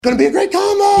Going to be a great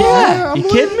combo. Yeah, you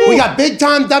kidding me? We got big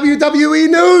time WWE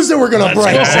news that we're going to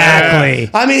break. Exactly.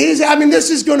 I mean,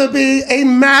 this is going to be a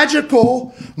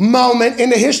magical moment in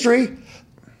the history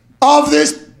of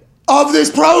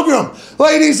this program.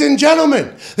 Ladies and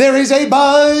gentlemen, there is a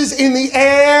buzz in the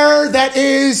air that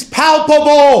is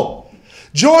palpable.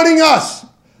 Joining us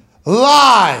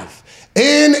live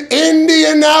in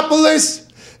Indianapolis,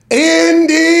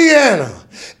 Indiana,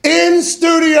 in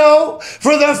studio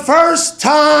for the first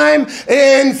time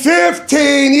in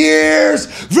 15 years,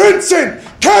 Vincent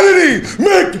Kennedy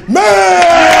McMahon!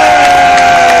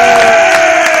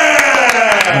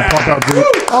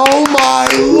 Oh my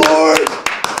Lord!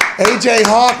 AJ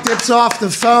Hawk dips off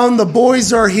the phone. The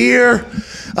boys are here.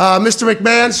 Mr.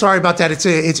 McMahon, sorry about that. It's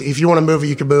if you want to move it,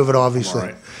 you can move it, obviously.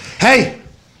 Right.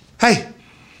 Hey.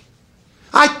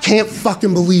 I can't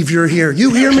fucking believe you're here.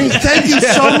 You hear me? Thank you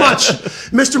so much,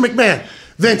 Mr. McMahon.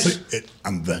 Vince.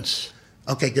 I'm Vince.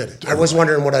 Okay, good. I was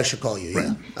wondering what I should call you. Right.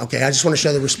 Yeah. Okay, I just want to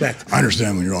show the respect. I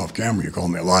understand when you're off camera, you call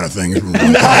me a lot of things.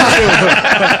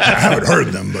 I haven't heard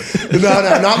them, but...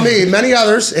 No, not me. Many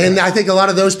others. And I think a lot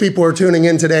of those people are tuning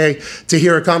in today to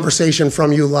hear a conversation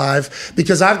from you live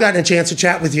because I've gotten a chance to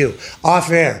chat with you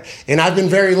off air. And I've been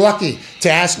very lucky to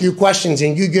ask you questions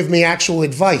and you give me actual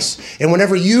advice. And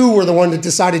whenever you were the one that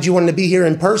decided you wanted to be here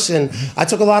in person, I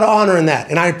took a lot of honor in that.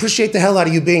 And I appreciate the hell out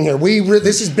of you being here.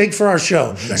 This is big for our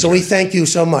show. So we thank you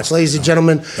so much. Ladies and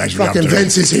gentlemen, fucking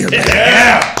Vince is here.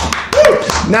 Yeah!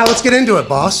 Now let's get into it,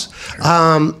 boss.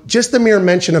 Just the mere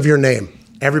mention of your name,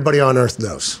 everybody on earth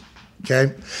knows.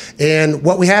 Okay? And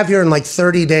what we have here in like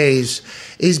 30 days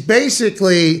is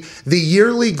basically the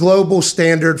yearly global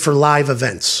standard for live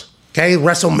events. Okay?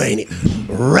 WrestleMania,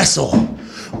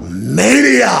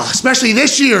 especially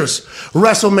this year's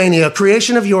WrestleMania,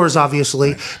 creation of yours,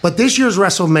 obviously, but this year's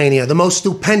WrestleMania, the most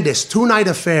stupendous two-night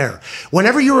affair.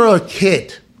 Whenever you were a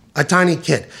kid, a tiny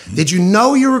kid, did you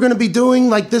know you were going to be doing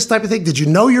like this type of thing? Did you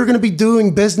know you were going to be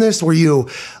doing business? Were you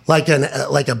like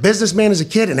a businessman as a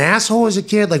kid, an asshole as a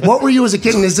kid? Like, what were you as a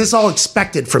kid, and is this all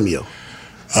expected from you?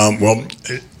 Well,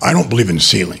 I don't believe in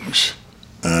ceilings,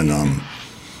 and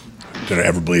did I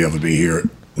ever believe I would be here?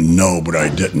 No, but I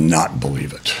did not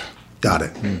believe it. Got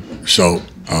it. So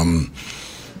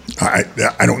I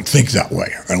don't think that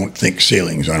way. I don't think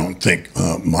ceilings. I don't think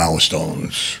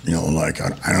milestones. I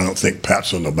don't think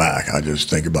pats on the back. I just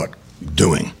think about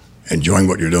enjoying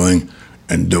what you're doing,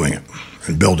 and doing it,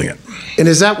 and building it. And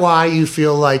is that why you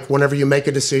feel like whenever you make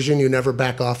a decision, you never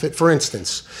back off it? For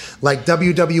instance, like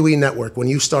WWE Network, when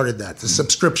you started that, the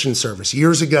subscription service,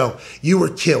 years ago, you were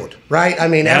killed, right? I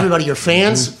mean, everybody, your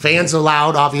fans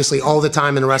allowed, obviously, all the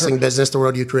time in the wrestling business, the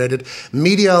world you created.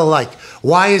 Media alike.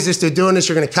 Why is this? They're doing this.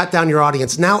 You're going to cut down your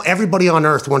audience. Now everybody on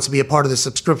earth wants to be a part of the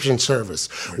subscription service.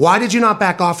 Why did you not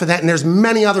back off of that? And there's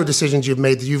many other decisions you've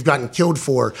made that you've gotten killed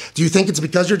for. Do you think it's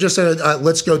because you're just a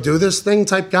let's go do this thing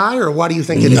type guy, or why do you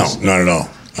think it is? No, not at all.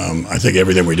 I think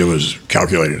everything we do is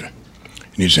calculated.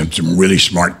 You need some really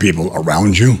smart people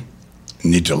around you. You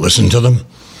need to listen to them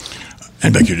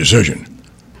and make your decision.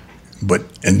 But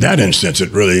in that instance,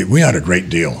 we had a great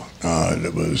deal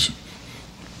that was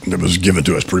given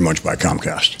to us pretty much by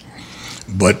Comcast.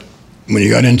 But when you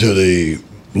got into the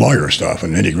lawyer stuff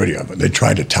and nitty-gritty of it, they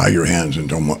tried to tie your hands in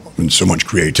so much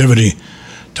creativity,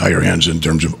 tie your hands in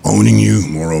terms of owning you,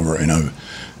 moreover, and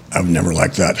I've never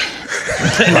liked that.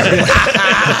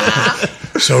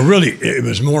 So really, it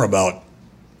was more about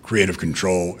creative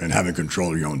control and having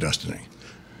control of your own destiny.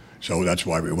 So that's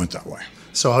why we went that way.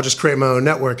 So I'll just create my own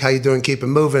network. How you doing? Keep it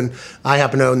moving. I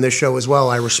happen to own this show as well.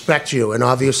 I respect you. And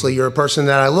obviously you're a person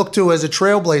that I look to as a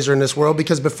trailblazer in this world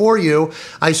because before you,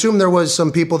 I assume there was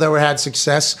some people that had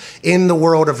success in the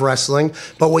world of wrestling.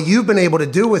 But what you've been able to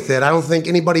do with it, I don't think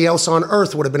anybody else on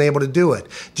earth would have been able to do it.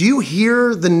 Do you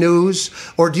hear the news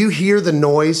or do you hear the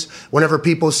noise whenever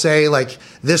people say like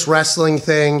this wrestling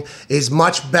thing is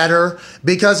much better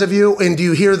because of you? And do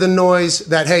you hear the noise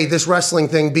that, hey, this wrestling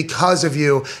thing because of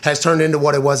you has turned into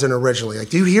what it wasn't originally? Like,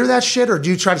 do you hear that shit or do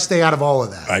you try to stay out of all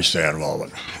of that? I stay out of all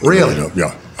of it. Really?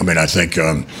 Yeah. I mean, I think,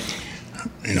 again,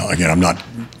 I'm not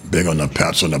big on the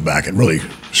pats on the back. It really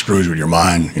screws with your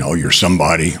mind. You're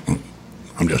somebody.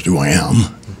 I'm just who I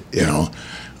am, and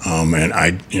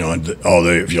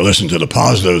if you listen to the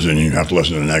positives, then you have to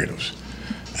listen to the negatives.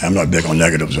 I'm not big on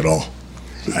negatives at all.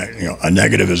 A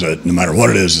negative no matter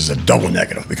what it is a double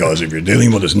negative, because if you're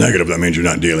dealing with this negative, that means you're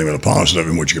not dealing with a positive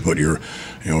in which you put your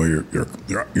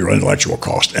intellectual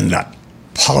cost in that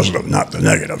positive, not the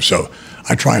negative. So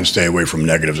I try and stay away from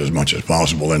negatives as much as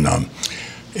possible. And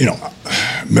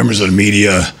members of the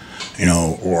media,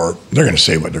 or they're going to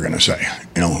say what they're going to say,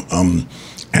 and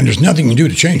there's nothing you can do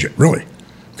to change it, really.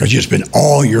 Because you spend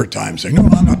all your time saying, no,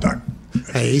 I'm not that.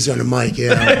 Hey, he's on the mic,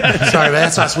 yeah. Sorry, man,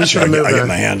 that's us. We should have moved. I get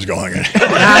my hands going. No,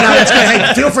 that's good.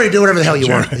 Hey, feel free to do whatever the hell you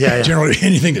want. Yeah. Generally,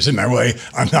 anything that's in my way,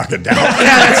 I'm knocking it down.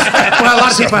 Well, a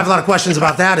lot of people have a lot of questions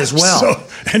about that as well. So,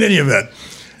 in any event,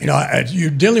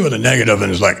 you're dealing with a negative,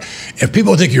 and it's like, if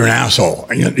people think you're an asshole,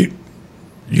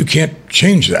 you can't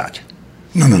change that.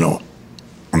 No.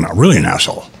 I'm not really an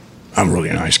asshole. I'm really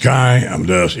a nice guy. I'm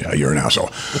this. Yeah, you're an asshole.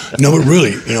 No, but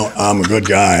really, I'm a good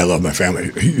guy. I love my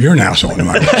family. You're an asshole. No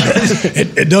matter what. So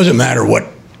it doesn't matter what.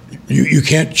 You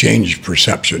can't change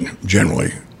perception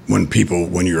generally when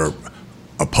you're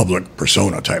a public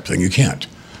persona type thing. You can't.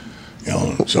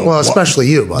 So well, especially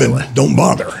you, by the way. Don't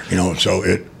bother. So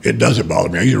it doesn't bother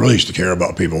me. I really used to care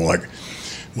about people like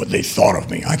what they thought of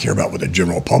me. I care about what the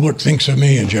general public thinks of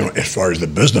me in general, as far as the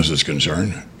business is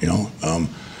concerned.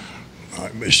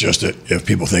 It's just that if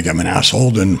people think I'm an asshole,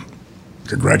 then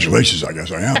congratulations, I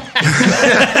guess I am.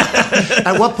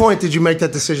 At what point did you make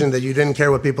that decision that you didn't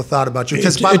care what people thought about you?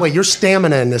 Because, by the way, your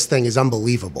stamina in this thing is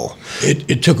unbelievable.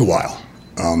 It took a while.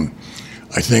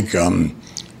 I think and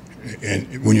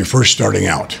when you're first starting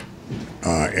out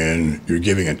and you're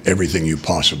giving it everything you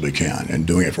possibly can and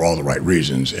doing it for all the right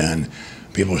reasons, and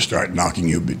people start knocking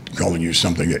you, calling you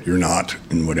something that you're not,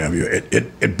 and what have you,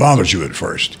 it bothers you at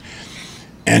first.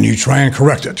 And you try and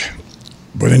correct it.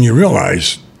 But then you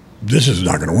realize this is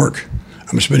not going to work.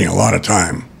 I'm spending a lot of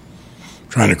time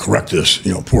trying to correct this,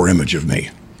 poor image of me.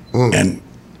 And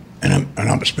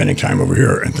I'm spending time over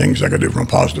here and things I could do from a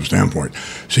positive standpoint.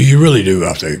 So you really do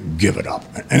have to give it up.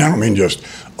 And I don't mean just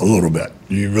a little bit.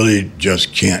 You really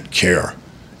just can't care,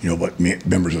 what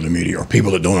members of the media or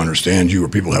people that don't understand you or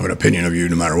people have an opinion of you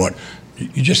no matter what.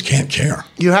 You just can't care.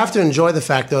 You have to enjoy the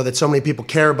fact, though, that so many people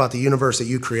care about the universe that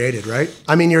you created, right?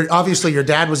 I mean, obviously your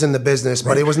dad was in the business,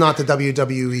 but it was not the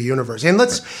WWE universe. And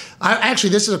actually,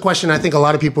 this is a question I think a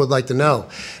lot of people would like to know,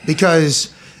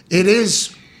 because it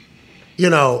is,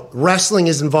 wrestling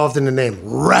is involved in the name.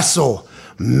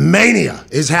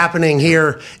 WrestleMania is happening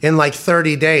here in like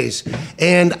 30 days.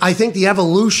 And I think the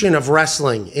evolution of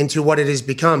wrestling into what it has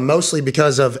become, mostly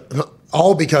because of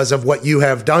what you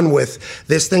have done with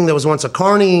this thing that was once a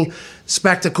carny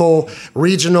spectacle,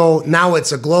 regional, now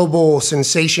it's a global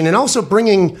sensation, and also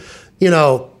bringing,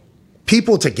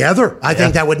 people together. I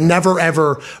think that would never,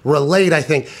 ever relate. I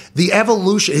think the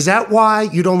evolution, is that why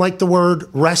you don't like the word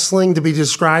wrestling to be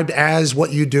described as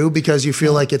what you do, because you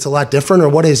feel like it's a lot different, or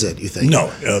what is it, you think?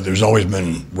 No, there's always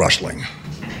been wrestling.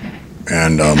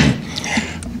 And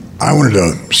I wanted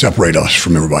to separate us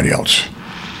from everybody else.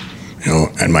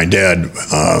 And my dad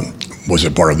was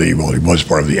part of the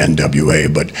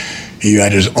NWA, but he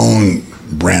had his own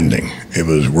branding. It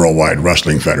was Worldwide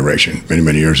Wrestling Federation many,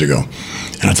 many years ago.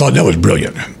 And I thought that was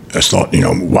brilliant. I thought,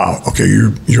 wow, okay,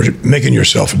 you're making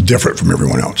yourself different from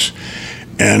everyone else.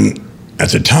 And at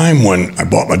the time when I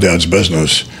bought my dad's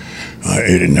business,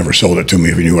 he had never sold it to me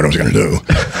if he knew what I was going to do.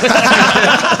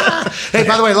 Hey,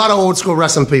 by the way, a lot of old school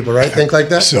wrestling people, right, think like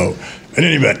that? So, in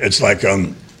any event, it's like,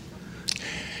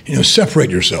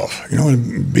 separate yourself,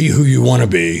 and be who you want to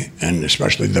be, and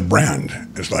especially the brand.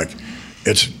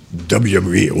 It's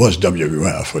WWE. It was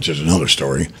WWF, which is another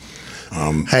story.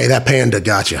 Hey, that panda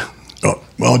got you. Oh,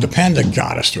 well, the panda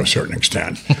got us to a certain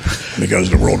extent because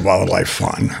the World Wildlife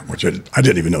Fund, which I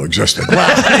didn't even know existed.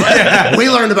 Well, we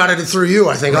learned about it through you,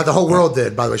 I think. The whole world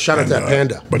did, by the way. Shout out to that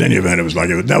panda. But in any event, it was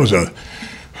that was a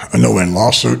no-win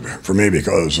lawsuit for me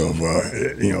because of,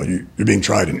 you're being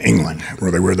tried in England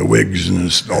where they wear the wigs and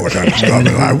all that kind of stuff. And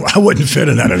I wouldn't fit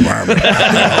in that environment.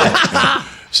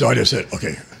 So I just said,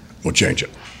 okay, we'll change it.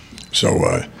 So,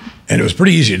 and it was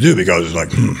pretty easy to do because it's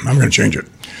like, I'm going to change it.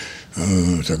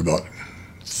 It took about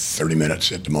 30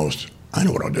 minutes at the most. I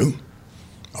know what I'll do.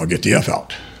 I'll get the F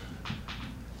out.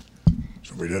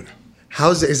 That's what we did.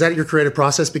 Is that your creative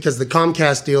process? Because the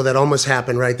Comcast deal that almost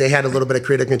happened, right? They had a little bit of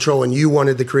creative control, and you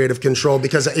wanted the creative control.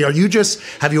 Because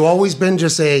have you always been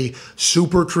just a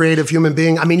super creative human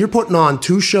being? I mean, you're putting on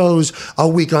 2 shows a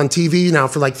week on TV now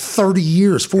for like 30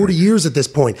 years, 40 years at this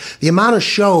point. The amount of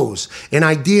shows and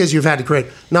ideas you've had to create,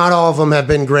 not all of them have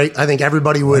been great. I think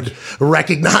everybody would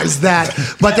recognize that.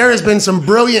 But there has been some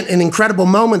brilliant and incredible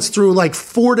moments through like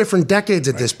 4 different decades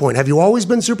at this point. Have you always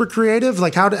been super creative?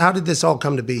 Like, how did this all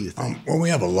come to be, you think? Well, we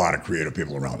have a lot of creative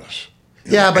people around us.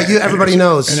 But everybody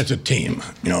knows. And it's a team,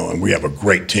 and we have a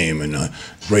great team and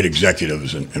great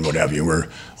executives and what have you. We're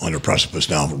on the precipice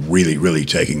now of really, really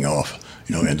taking off,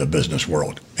 in the business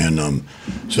world. And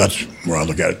so that's where I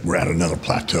look at it. We're at another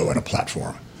plateau and a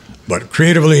platform. But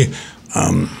creatively,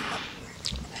 again,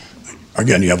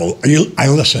 I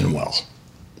listen well.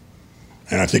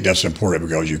 And I think that's important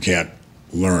because you can't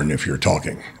learn if you're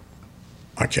talking.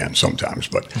 I can sometimes,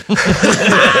 but no,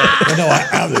 I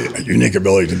have the unique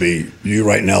ability to be you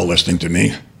right now listening to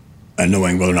me and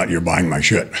knowing whether or not you're buying my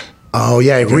shit. Oh,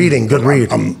 yeah, reading, good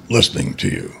read. I'm listening to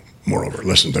you, moreover,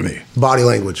 listen to me. Body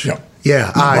language. Yep.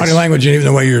 Yeah, eyes. Body language and even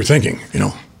the way you're thinking, you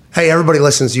know. Hey, everybody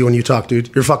listens to you when you talk,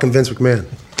 dude. You're fucking Vince McMahon.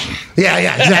 Yeah,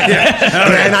 exactly.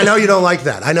 Yeah, and I know you don't like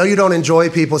that. I know you don't enjoy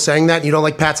people saying that. You don't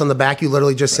like pats on the back. You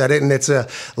literally just said it, and it's a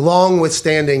long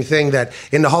withstanding thing that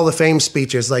in the Hall of Fame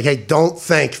speeches, like, hey, don't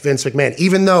thank Vince McMahon.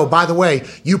 Even though, by the way,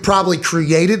 you probably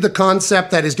created the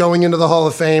concept that is going into the Hall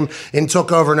of Fame and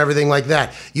took over and everything like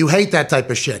that. You hate that type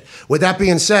of shit. With that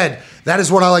being said, that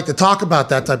is what I like to talk about,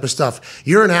 that type of stuff.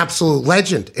 You're an absolute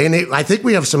legend. And I think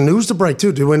we have some news to break,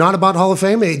 too. Do we not about Hall of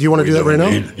Fame? Do you want to do that right now?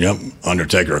 Yep.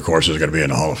 Undertaker, of course, is going to be in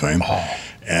the Hall of Fame.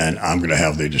 And I'm going to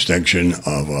have the distinction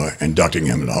of inducting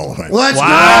him in the Hall of Fame. Let's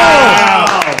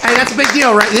go! Hey, that's a big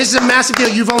deal, right? This is a massive deal.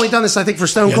 You've only done this, I think, for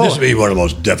Stone Cold. This would be one of the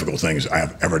most difficult things I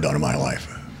have ever done in my life.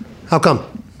 How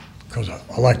come? Because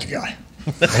I like the guy.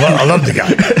 I love the guy.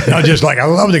 Not just like, I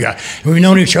love the guy. We've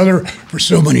known each other for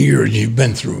so many years. You've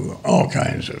been through all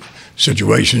kinds of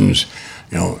situations,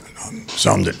 you know,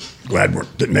 some that glad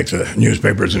didn't make the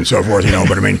newspapers and so forth, you know.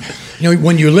 But I mean, you know,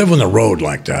 when you live on the road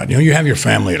like that, you know, you have your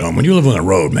family at home. When you live on the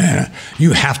road, man,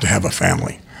 you have to have a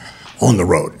family on the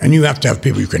road. And you have to have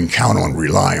people you can count on,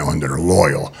 rely on, that are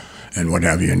loyal and what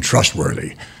have you, and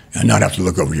trustworthy, and not have to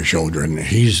look over your shoulder. And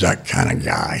he's that kind of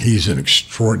guy. He's an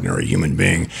extraordinary human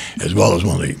being, as well as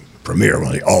one of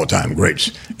the all-time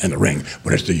greats in the ring.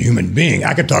 But it's the human being.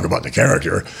 I could talk about the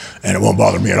character, and it won't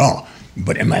bother me at all.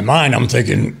 But in my mind, I'm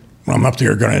thinking, when I'm up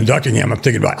there going to inducting him, I'm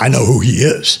thinking about, I know who he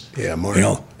is. Yeah, more. You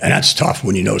know, and that's tough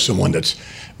when you know someone that's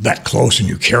that close and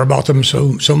you care about them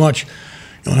so much.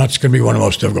 You know, that's going to be one of the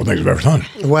most difficult things I've ever done.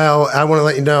 Well, I want to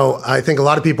let you know, I think a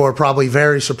lot of people are probably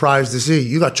very surprised to see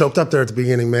you got choked up there at the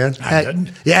beginning, man. I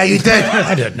didn't. Yeah, you did.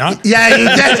 I did not. Yeah, you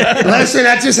did. Listen,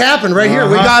 that just happened right here.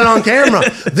 We got it on camera.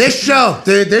 This show,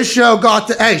 dude, got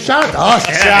to, hey, shout out to us.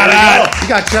 Yeah, shout out. You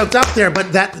got choked up there,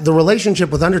 but the relationship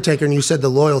with Undertaker, and you said the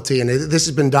loyalty, and this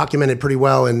has been documented pretty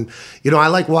well. And, you know, I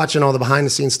like watching all the behind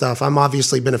the scenes stuff. I'm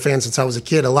obviously been a fan since I was a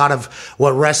kid. A lot of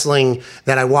what wrestling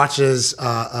that I watched as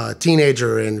a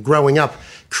teenager and growing up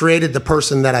created the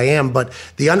person that I am. But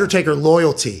the Undertaker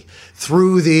loyalty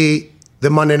through the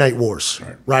Monday Night Wars,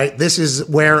 right? This is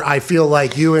where I feel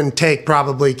like you and Take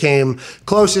probably came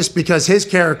closest, because his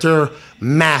character,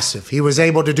 massive. He was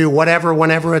able to do whatever,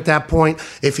 whenever at that point.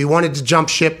 If he wanted to jump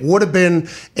ship, would have been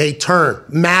a turn,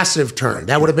 massive turn.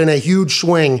 That would have been a huge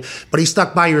swing, but he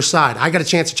stuck by your side. I got a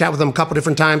chance to chat with him a couple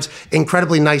different times.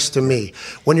 Incredibly nice to me.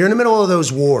 When you're in the middle of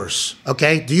those wars,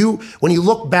 okay, when you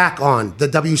look back on the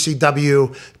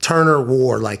WCW Turner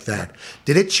War like that,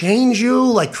 did it change you,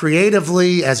 like,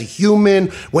 creatively as a human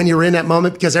when you're in that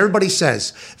moment? Because everybody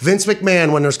says Vince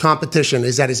McMahon, when there's competition,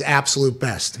 is at his absolute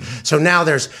best. So now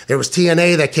there was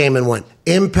TNA that came and went.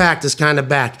 Impact is kind of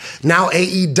back. Now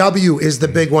AEW is the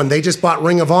big one. They just bought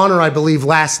Ring of Honor, I believe,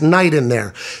 last night in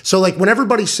there. So, like, when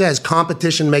everybody says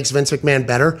competition makes Vince McMahon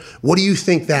better, what do you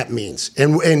think that means?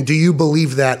 And do you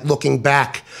believe that, looking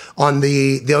back on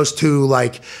those two,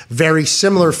 like, very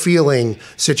similar feeling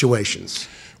situations?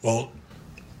 Well,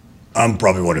 I'm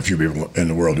probably one of the few people in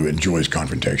the world who enjoys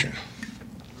confrontation.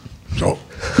 So,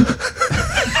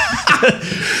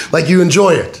 like, you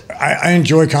enjoy it. I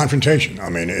enjoy confrontation. I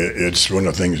mean, it's one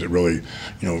of the things that really,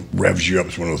 you know, revs you up.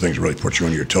 It's one of the things that really puts you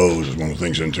on your toes. It's one of the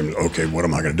things in terms of, okay, what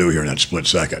am I going to do here in that split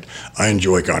second? I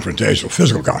enjoy confrontation,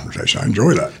 physical confrontation. I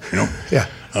enjoy that, you know?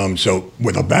 Yeah. So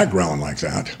with a background like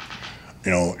that,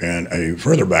 you know, and a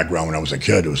further background when I was a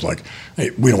kid, it was like, hey,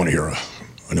 we don't want to hear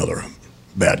another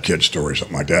bad kid story or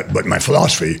something like that. But my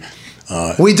philosophy...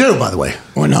 we do, by the way.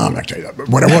 Well, no, I'm not going to tell you that. But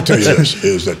what I will tell you this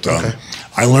is that okay.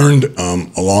 I learned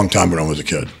a long time when I was a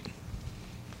kid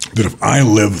that if I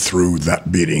live through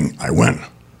that beating, I win.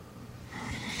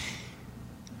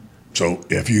 So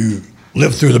if you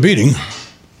live through the beating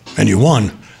and you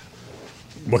won,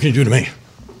 what can you do to me?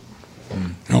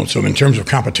 You know, so in terms of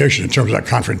competition, in terms of that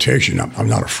confrontation, I'm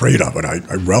not afraid of it.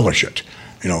 I relish it,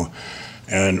 you know.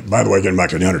 And by the way, getting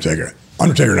back to the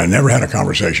Undertaker and I never had a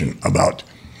conversation about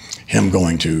him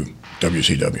going to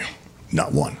WCW.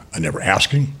 Not one. I never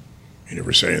asked him. He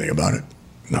never said anything about it.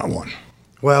 Not one.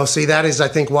 Well, see, that is, I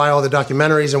think, why all the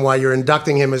documentaries and why you're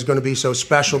inducting him is going to be so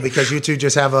special, because you two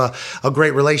just have a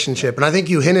great relationship. And I think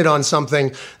you hinted on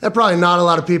something that probably not a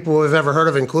lot of people have ever heard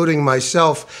of, including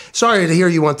myself. Sorry to hear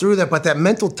you went through that, but that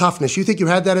mental toughness, you think you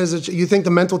had that you think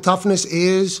the mental toughness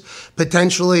is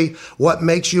potentially what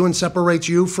makes you and separates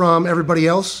you from everybody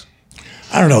else?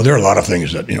 I don't know. There are a lot of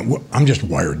things that, you know, I'm just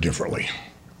wired differently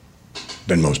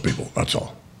than most people. That's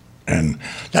all. And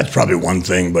that's probably one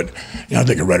thing, but I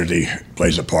think heredity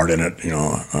plays a part in it.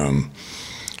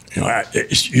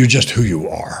 You're just who you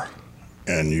are,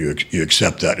 and you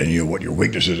accept that, and what your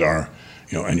weaknesses are,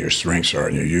 and your strengths are,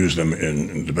 and you use them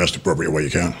in the best appropriate way you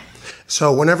can.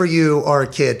 So whenever you are a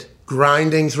kid,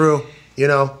 grinding through,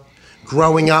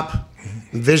 growing up,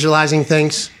 visualizing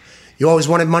things, you always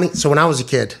wanted money. So when I was a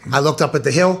kid, I looked up at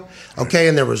the hill,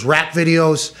 and there was rap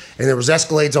videos, and there was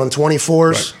Escalades on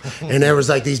 24s, right. And there was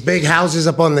like these big houses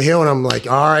up on the hill, and I'm like,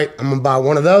 all right, I'm gonna buy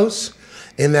one of those,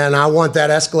 and then I want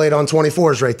that Escalade on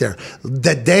 24s right there.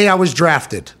 The day I was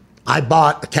drafted, I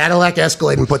bought a Cadillac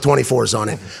Escalade and put 24s on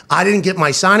it. I didn't get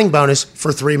my signing bonus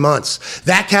for 3 months.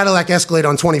 That Cadillac Escalade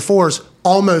on 24s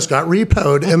almost got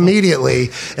repoed immediately,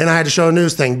 and I had to show a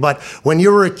news thing. But when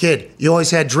you were a kid, you always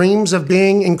had dreams of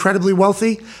being incredibly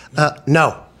wealthy?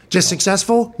 No. Just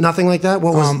successful? Nothing like that?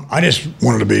 What was? I just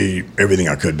wanted to be everything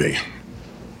I could be.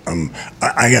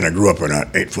 I grew up in an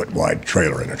 8-foot wide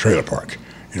trailer in a trailer park,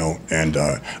 and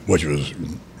which was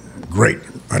great.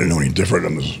 I didn't know any different,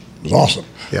 and it was awesome,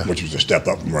 which was a step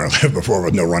up from where I lived before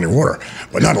with no running water.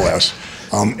 But nonetheless,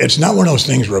 it's not one of those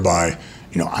things whereby,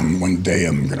 one day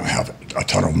I'm going to have a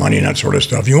ton of money and that sort of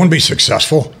stuff. You want to be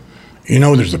successful,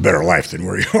 there's a better life than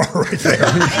where you are right there.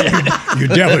 you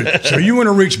definitely, so you want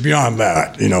to reach beyond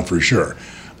that, for sure.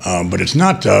 But it's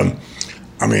not, you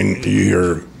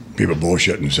hear people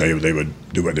bullshit and say they would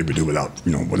do what they would do without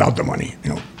the money.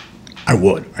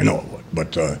 I know it would.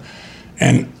 But,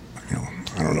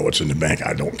 I don't know what's in the bank.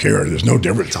 I don't care. There's no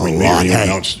difference between me and anyone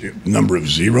else. Number of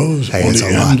zeros on the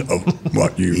end of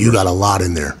what you got a lot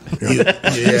in there. Yeah.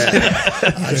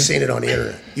 I've seen it on the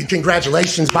internet.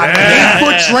 Congratulations, by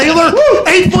 8-foot trailer.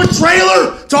 8-foot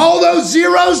trailer to all those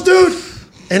zeros, dude.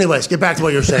 Anyways, get back to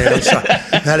what you're saying. I'm sorry.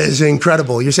 That is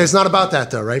incredible. You say it's not about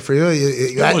that, though, right? For you,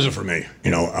 it wasn't for me.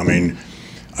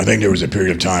 I think there was a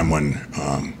period of time when,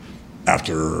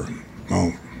 after,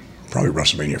 probably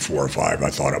WrestleMania 4 or 5, I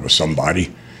thought I was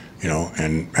somebody,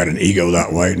 and had an ego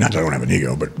that way. Not that I don't have an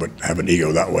ego, but have an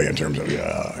ego that way in terms of,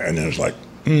 and then it's like,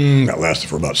 that lasted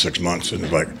for about 6 months, and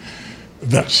it's like,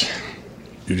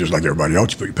 you're just like everybody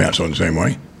else, you put your pants on the same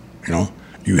way,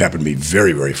 You happen to be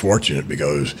very, very fortunate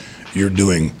because you're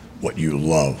doing what you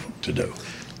love to do.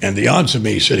 And the odds of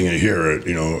me sitting in here,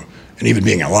 and even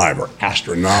being alive are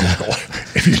astronomical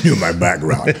if you knew my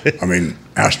background.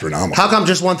 Astronomical. How come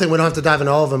just one thing? We don't have to dive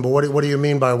into all of them, but what do you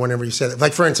mean by whenever you say that?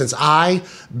 Like, for instance, I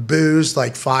boozed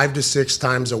like 5 to 6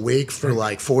 times a week for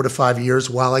like 4 to 5 years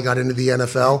while I got into the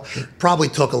NFL. Probably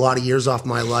took a lot of years off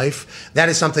my life. That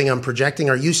is something I'm projecting.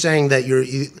 Are you saying that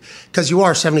because you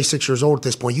are 76 years old at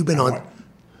this point, you've been on...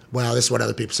 Wow, this is what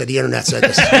other people said. The internet said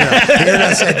this. The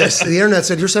internet said this. The internet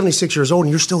said you're 76 years old and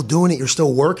you're still doing it. You're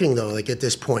still working, though, like at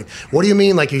this point. What do you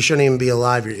mean, like you shouldn't even be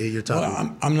alive? You're talking.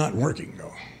 Well, I'm not working,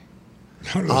 though.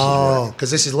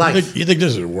 Because this is life. You think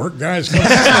this is work, guys?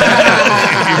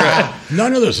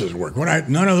 None of this is work.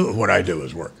 None of what I do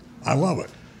is work. I love it.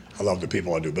 I love the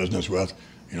people I do business with,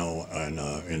 and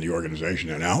in the organization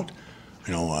and out.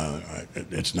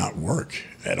 It's not work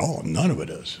at all. None of it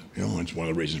is. It's one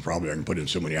of the reasons probably I can put in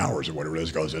so many hours or whatever it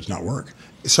is because it's not work.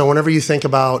 So whenever you think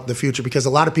about the future, because a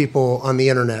lot of people on the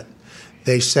internet,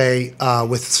 they say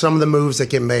with some of the moves that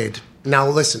get made. Now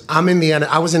listen, I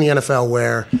was in the NFL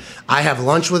where I have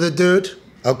lunch with a dude.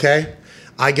 Okay,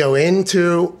 I go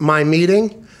into my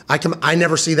meeting. I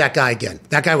never see that guy again.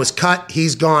 That guy was cut.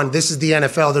 He's gone. This is the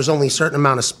NFL. There's only a certain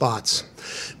amount of spots.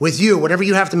 With you, whenever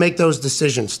you have to make those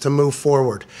decisions to move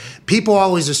forward, people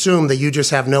always assume that you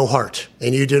just have no heart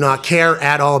and you do not care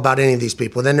at all about any of these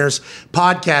people. Then there's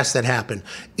podcasts that happen.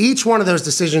 Each one of those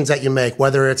decisions that you make,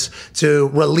 whether it's to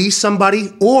release somebody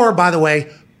or, by the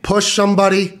way, push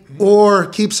somebody or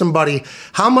keep somebody,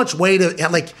 how much weight,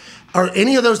 are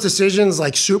any of those decisions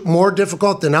more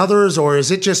difficult than others, or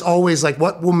is it just always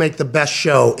what will make the best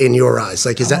show in your eyes?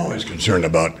 I'm always concerned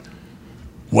about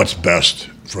what's best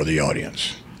for the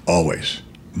audience. Always.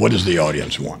 What does the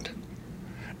audience want?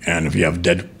 And if you have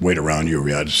dead weight around you, or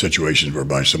you had situations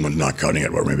whereby someone's not cutting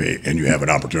it, or and you have an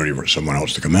opportunity for someone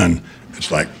else to come in,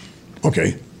 it's like,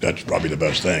 okay, that's probably the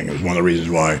best thing. It was one of the reasons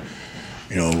why,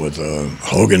 with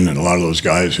Hogan and a lot of those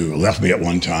guys who left me at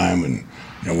one time, and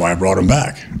why I brought him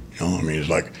back. It's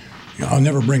like, I'll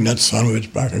never bring that son of a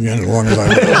bitch back again as long as I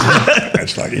live.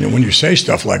 It's like, when you say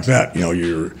stuff like that,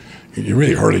 you're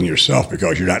really hurting yourself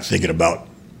because you're not thinking about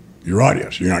your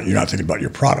audience. You're not thinking about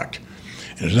your product.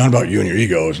 And it's not about you and your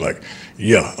ego. It's like,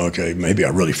 yeah, okay, maybe I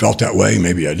really felt that way,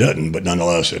 maybe I didn't, but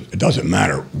nonetheless, it doesn't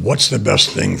matter. What's the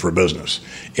best thing for business?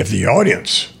 If the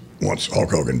audience wants Hulk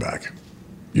Hogan back,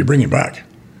 you bring him back.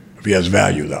 if he has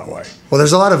value that way. Well,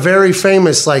 there's a lot of very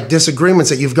famous like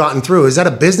disagreements that you've gotten through. Is that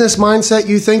a business mindset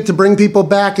you think to bring people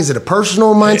back? Is it a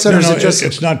personal mindset, or is it just?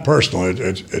 It's not personal.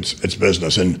 It's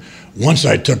business. And once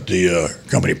I took the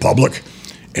company public,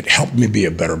 it helped me be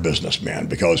a better businessman,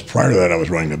 because prior to that I was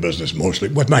running the business mostly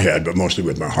with my head, but mostly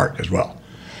with my heart as well.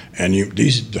 And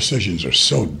these decisions are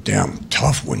so damn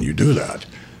tough when you do that.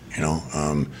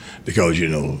 Because you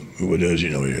know who it is,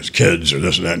 his kids or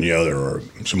this and that and the other, or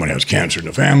someone has cancer in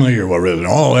the family or whatever, and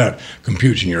all that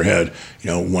computes in your head,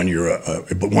 when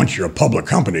but once you're a public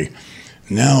company,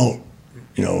 now,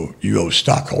 you owe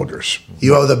stockholders.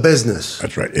 You owe the business.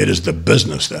 That's right. It is the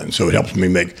business then. So it helps me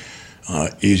make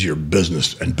easier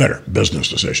business and better business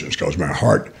decisions, because my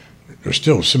heart, there's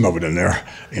still some of it in there,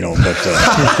 but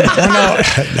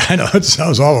I know it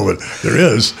sounds all of it. There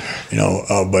is,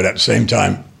 but at the same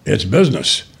time, it's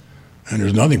business. And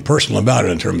there's nothing personal about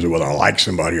it in terms of whether I like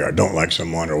somebody or I don't like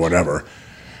someone or whatever.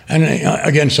 And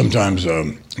again, sometimes,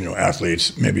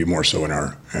 athletes, maybe more so in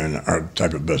our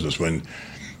type of business, when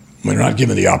they're not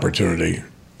given the opportunity,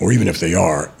 or even if they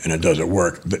are and it doesn't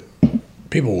work,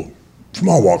 people from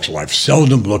all walks of life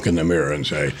seldom look in the mirror and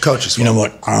say, Coach's you know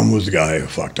what, I was the guy who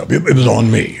fucked up. It was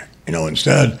on me.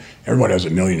 Instead, everybody has a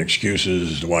million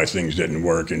excuses as to why things didn't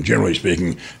work. And generally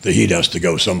speaking, the heat has to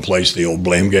go someplace, the old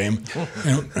blame game.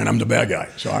 And I'm the bad guy.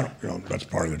 So that's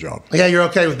part of the job. Yeah, you're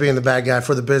okay with being the bad guy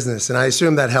for the business. And I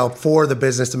assume that helped for the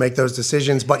business to make those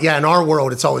decisions. But yeah, in our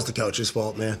world, it's always the coach's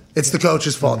fault, man. It's the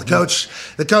coach's fault. The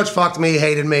coach fucked me,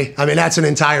 hated me. I mean, that's an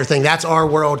entire thing. That's our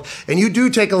world. And you do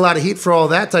take a lot of heat for all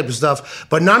that type of stuff,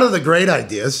 but none of the great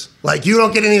ideas. Like, you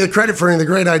don't get any of the credit for any of the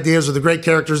great ideas or the great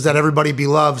characters that everybody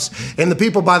beloves. And the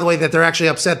people, by the way, that they're actually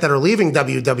upset that are leaving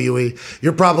WWE,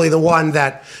 you're probably the one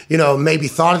that, maybe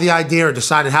thought of the idea or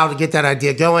decided how to get that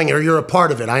idea going, or you're a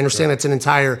part of it. I understand it's an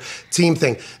entire team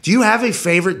thing. Do you have a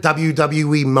favorite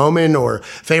WWE moment or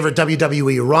favorite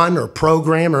WWE run or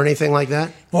program or anything like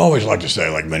that? Well, I always like to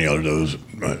say, like many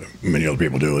other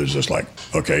people do, is just like,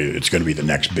 okay, it's going to be the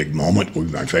next big moment, will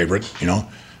be my favorite,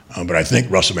 But I think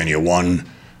WrestleMania 1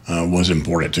 was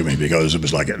important to me, because it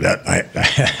was like that.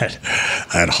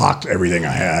 I had hawked everything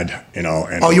I had, And,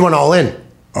 you went all in?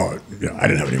 Oh, yeah, I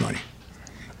didn't have any money.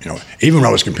 Even when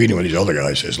I was competing with these other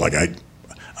guys, it's like I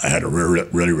had a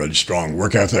really, really strong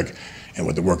work ethic, and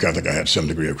with the work ethic, I had some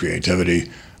degree of creativity,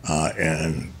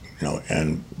 and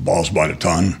balls by the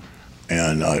ton,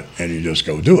 and you just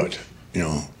go do it,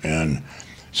 And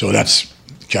so that's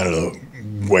kind of the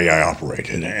way I operate.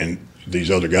 And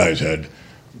these other guys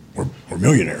were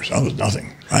millionaires. I was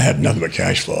nothing. I had nothing but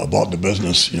cash flow. I bought the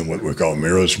business, what we call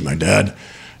mirrors, from my dad.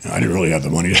 And I didn't really have the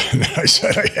money that I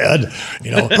said I had,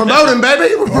 Promoting,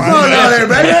 baby. We're promoting out here,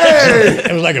 baby.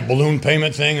 It was like a balloon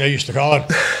payment thing, they used to call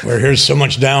it, where here's so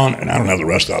much down, and I don't have the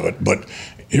rest of it, but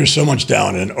here's so much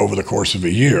down, and over the course of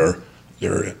a year,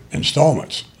 they're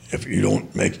installments. If you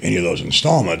don't make any of those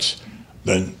installments,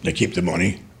 then they keep the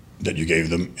money that you gave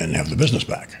them and have the business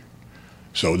back.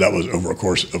 So that was over a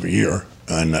course of a year,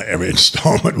 and every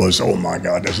installment was, oh my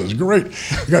God, this is great.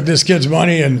 We got this kid's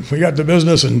money, and we got the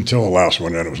business, until the last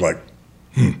one, and it was like,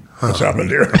 what's happened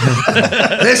here?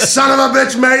 This son of a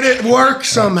bitch made it work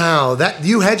somehow. That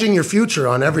you hedging your future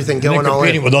on everything going all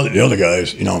in. Competing with the other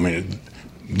guys,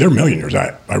 they're millionaires.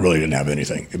 I really didn't have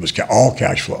anything. It was all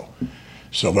cash flow.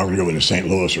 So if I were to go into St.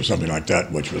 Louis or something like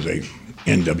that, which was a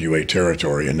NWA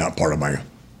territory and not part of my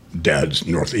dad's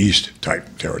Northeast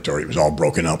type territory. It was all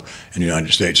broken up in the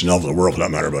United States and all over the world for that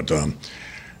matter. But,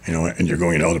 and you're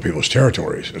going into other people's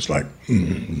territories. It's like,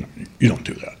 you don't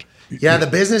do that. Yeah, the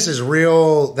business is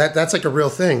real. That's like a real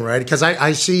thing, right? Because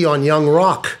I see on Young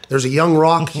Rock, there's a Young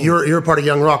Rock. You're a part of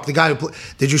Young Rock. The guy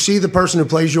did you see the person who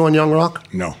plays you on Young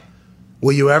Rock? No.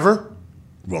 Will you ever?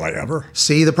 Will I ever?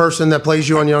 See the person that plays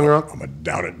you on Young Rock? I'm going to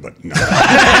doubt it, but no.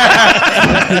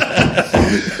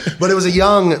 But it was a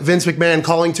young Vince McMahon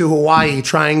calling to Hawaii,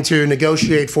 trying to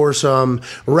negotiate for some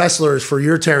wrestlers for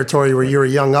your territory where you're a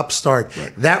young upstart.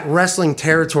 Right. That wrestling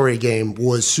territory game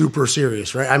was super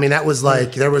serious, right? I mean, that was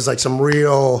like, there was like some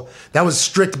real, that was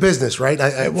strict business, right?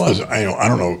 It was. I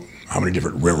don't know how many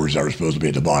different rivers I was supposed to be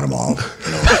at the bottom of,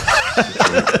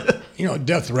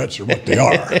 death threats are what they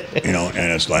are,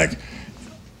 and it's like,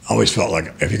 I always felt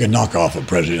like if you could knock off a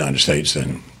president of the United States,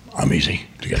 then I'm easy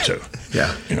to get to.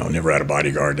 Yeah. Never had a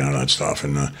bodyguard, none of that stuff.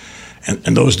 And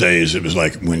those days, it was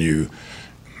like when you,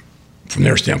 from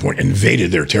their standpoint,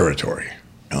 invaded their territory.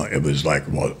 It was like,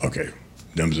 well, okay,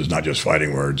 them is not just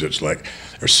fighting words. It's like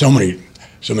there's so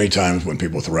many times when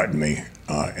people threatened me,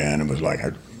 and it was like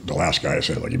the last guy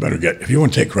said, like, if you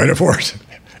want to take credit for it,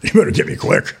 you better get me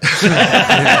quick.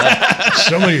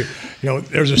 So many,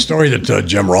 there's a story that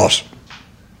Jim Ross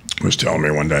was telling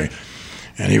me one day,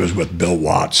 and he was with Bill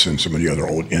Watts and some of the other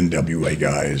old NWA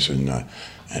guys, and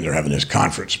they're having this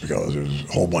conference because there's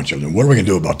a whole bunch of them. What are we going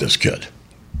to do about this kid?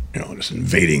 Just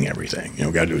invading everything.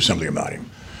 Got to do something about him.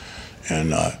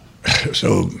 And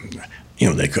so,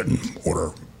 they couldn't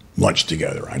order lunch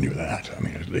together. I knew that. I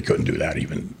mean, they couldn't do that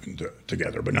even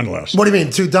together. But nonetheless. What do you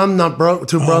mean? Too dumb, not broke?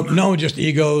 Too broke? No, just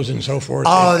egos and so forth.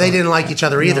 Oh, they didn't like each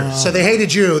other either. No. So they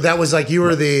hated you. That was like you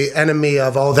were the enemy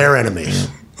of all their enemies.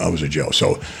 I was a Joe.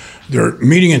 So they're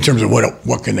meeting in terms of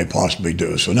what can they possibly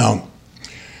do. So now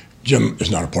Jim is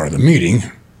not a part of the meeting,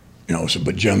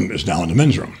 but Jim is now in the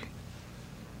men's room.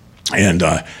 And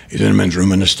he's in the men's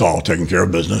room in the stall taking care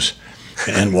of business,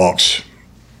 and walks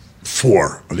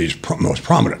 4 of these most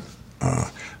prominent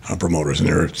promoters, and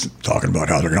they're talking about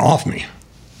how they're going to off me.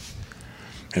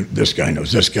 And this guy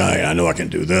knows this guy. I know I can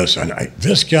do this.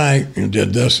 This guy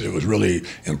did this. It was really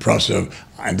impressive.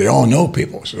 And they all know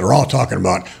people, so they're all talking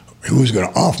about who's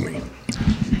going to off me.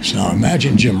 So now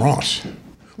imagine Jim Ross.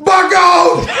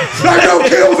 Bucko! I go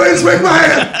kill Vince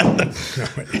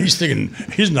McMahon! He's thinking,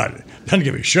 doesn't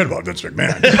give a shit about Vince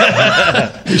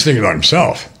McMahon. He's thinking about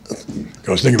himself.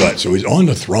 Because think about it. So he's on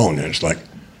the throne, and it's like,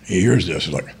 he hears this.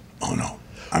 He's like, oh no,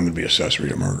 I'm going to be accessory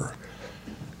to murder.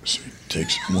 So he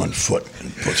takes one foot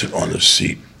and puts it on the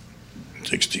seat.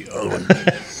 Takes the other one,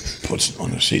 puts it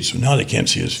on the seat. So now they can't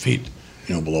see his feet,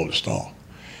 below the stall.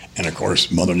 And of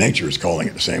course, Mother Nature is calling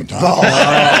at the same time. Oh.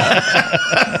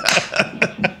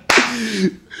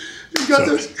 You got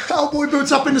those cowboy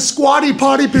boots up in the squatty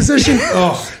potty position.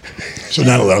 Oh. So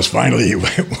nonetheless, finally, he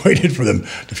waited for them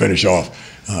to finish off.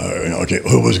 Okay,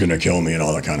 who was going to kill me and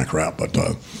all that kind of crap. But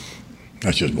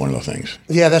that's just one of the things.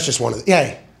 Yeah, that's just one of the.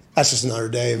 Yeah, that's just another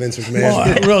day of Vince McMahon.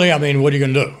 Well, really, I mean, what are you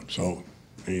going to do? So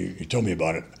he told me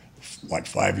about it like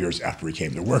 5 years after he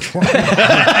came to work for me.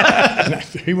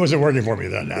 He wasn't working for me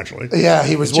then, naturally. Yeah,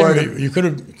 he was working. You could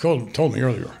have told me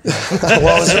earlier.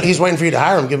 Well, he's waiting for you to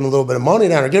hire him, give him a little bit of money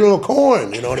down, or get a little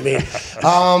coin. You know what I mean?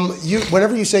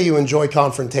 Whenever you say you enjoy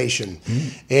confrontation,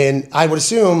 and I would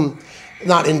assume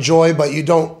not enjoy, but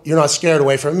you're not scared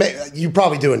away from it. You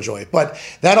probably do enjoy it, but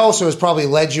that also has probably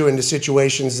led you into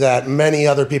situations that many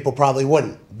other people probably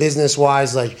wouldn't.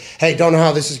 Business-wise, like, hey, don't know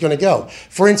how this is going to go.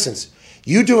 For instance,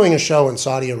 you doing a show in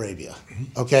Saudi Arabia,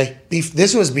 okay?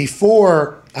 This was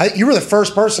before, you were the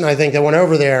first person, I think, that went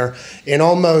over there and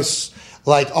almost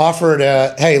like offered,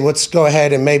 hey, let's go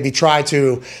ahead and maybe try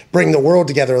to bring the world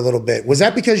together a little bit. Was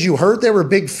that because you heard they were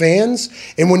big fans?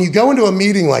 And when you go into a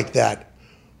meeting like that,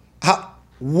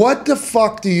 what the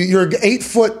fuck your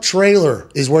 8-foot trailer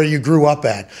is where you grew up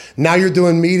at. Now you're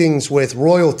doing meetings with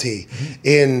royalty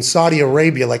in Saudi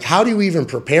Arabia. Like, how do you even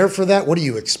prepare for that? What do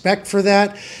you expect for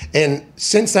that? And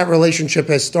since that relationship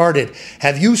has started,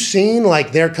 have you seen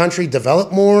like their country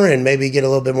develop more and maybe get a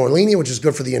little bit more lenient, which is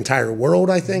good for the entire world,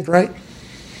 I think, right?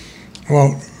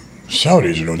 Well,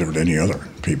 Saudis are no different than any other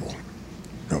people.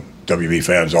 WB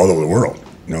fans all over the world.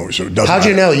 So it doesn't how'd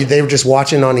you know? They were just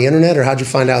watching on the internet, or how'd you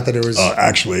find out that it was?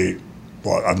 Actually,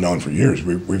 well, I've known for years.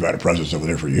 We've had a presence over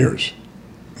there for years.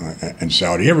 And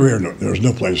Saudi, everywhere, there's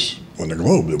no place on the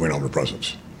globe that we don't have a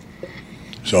presence.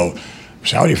 So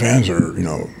Saudi fans are,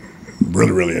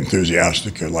 really, really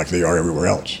enthusiastic, like they are everywhere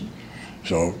else.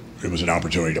 So it was an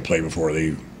opportunity to play before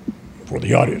the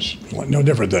audience. No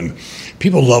different than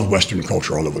people love Western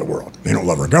culture all over the world. They don't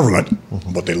love our government,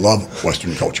 but they love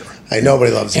Western culture. Hey,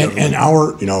 nobody loves it. And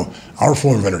our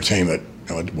form of entertainment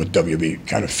with WB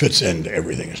kind of fits into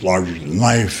everything. It's larger than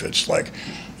life. It's like,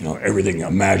 everything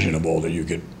imaginable that you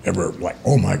could ever like.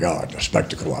 Oh my God, the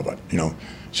spectacle of it.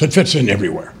 So it fits in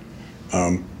everywhere.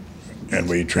 And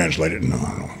we translate it in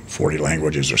 40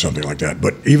 languages or something like that.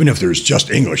 But even if there's just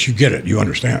English, you get it. You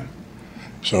understand.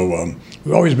 So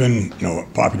we've always been,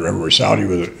 popular everywhere. Saudi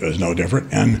is no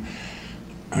different. And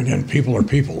again, people are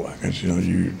people. It's,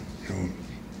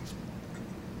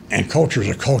 and cultures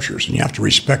are cultures, and you have to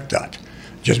respect that.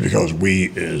 Just because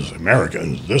we, as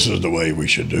Americans, this is the way we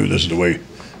should do. This is the way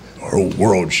the whole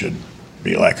world should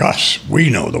be like us. We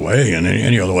know the way, and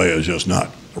any other way is just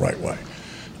not the right way.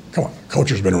 Come on,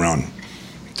 culture's been around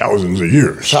thousands of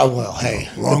years. Oh, well, hey.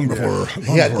 Long before us.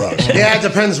 Yeah, it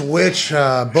depends which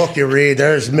book you read.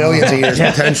 There's millions of years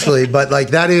potentially, but like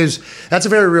that's a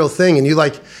very real thing.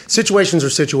 And situations are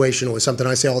situational is something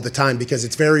I say all the time because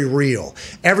it's very real.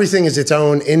 Everything is its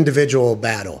own individual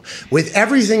battle. With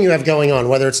everything you have going on,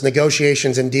 whether it's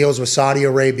negotiations and deals with Saudi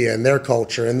Arabia and their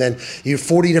culture, and then you have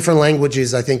 40 different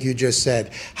languages, I think you just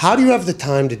said, how do you have the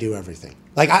time to do everything?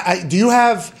 Like, do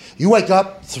you wake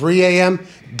up 3 a.m.,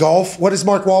 golf. What is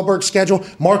Mark Wahlberg's schedule?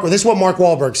 This is what Mark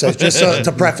Wahlberg says, just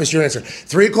to preface your answer.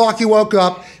 3 o'clock you woke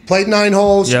up, played 9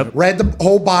 holes, read the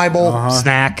whole Bible,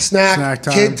 snack time.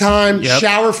 kid time,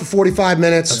 shower for 45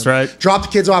 minutes. That's right. Drop the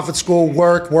kids off at school,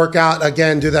 work out,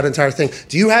 again, do that entire thing.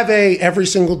 Do you have every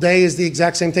single day is the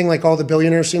exact same thing like all the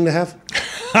billionaires seem to have?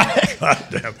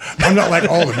 I'm not like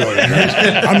all the billionaires.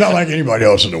 I'm not like anybody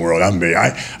else in the world.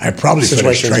 I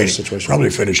probably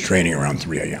finished training around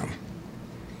 3 a.m.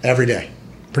 Every day?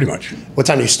 Pretty much. What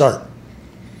time do you start?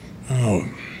 Oh,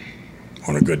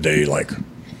 on a good day, like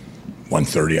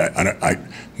 1:30. I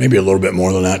maybe a little bit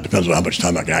more than that. Depends on how much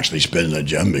time I can actually spend in the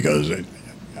gym because,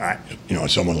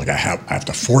 it's almost like I have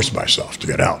to force myself to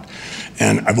get out.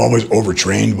 And I've always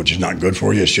overtrained, which is not good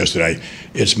for you. It's just that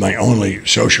it's my only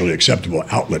socially acceptable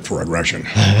outlet for aggression.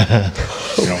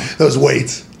 Those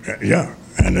weights. Yeah.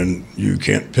 And then you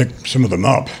can't pick some of them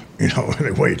up,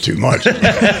 they weigh too much. The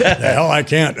hell I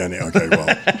can't. And okay,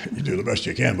 well, you do the best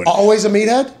you can. But always a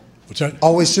meathead? What's that?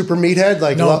 Always super meathead?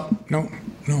 No.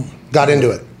 Got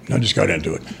into it. I just got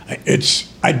into it.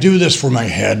 I do this for my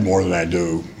head more than I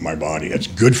do my body. It's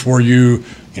good for you.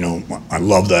 I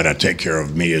love that. I take care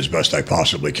of me as best I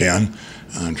possibly can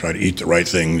and try to eat the right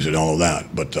things and all of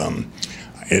that. But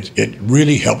it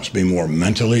really helps me more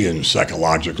mentally and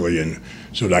psychologically, and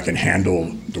so that I can handle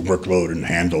the workload and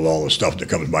handle all the stuff that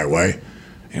comes my way.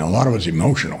 A lot of it's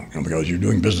emotional, because you're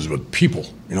doing business with people.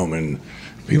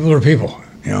 People are people.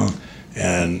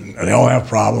 And they all have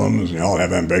problems, and they all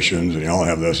have ambitions, and they all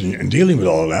have this. And dealing with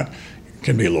all of that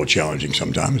can be a little challenging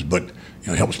sometimes, but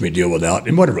it helps me deal with that.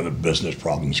 And whatever the business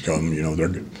problems come, they're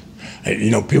good.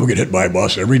 People get hit by a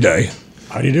bus every day.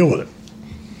 How do you deal with it?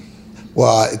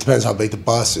 Well, it depends how big the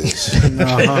bus is.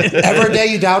 Ever a day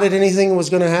you doubted anything was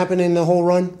going to happen in the whole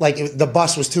run? Like if the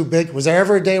bus was too big? Was there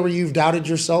ever a day where you've doubted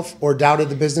yourself or doubted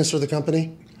the business or the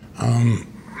company? I don't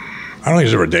think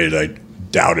there's ever a day that I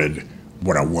doubted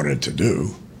what I wanted to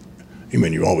do.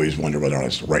 You always wonder whether or not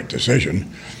it's the right decision.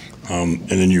 And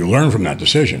then you learn from that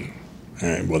decision,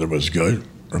 and whether it was good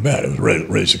or bad. It was really,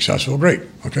 really successful, great.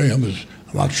 Okay, I'm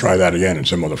about to try that again in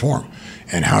some other form.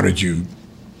 And how did you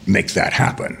make that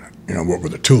happen? What were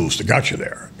the tools that got you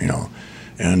there?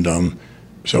 And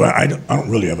so I don't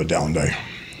really have a down day.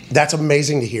 That's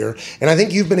amazing to hear. And I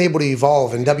think you've been able to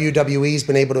evolve, and WWE's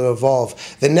been able to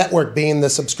evolve. The network being the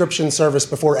subscription service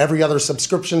before every other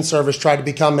subscription service tried to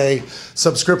become a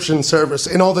subscription service.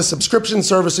 And all the subscription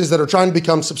services that are trying to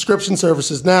become subscription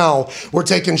services now, we're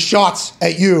taking shots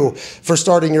at you for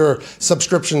starting your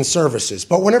subscription services.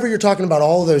 But whenever you're talking about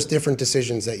all of those different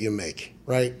decisions that you make,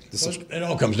 right? It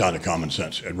all comes down to common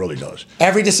sense. It really does.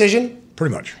 Every decision?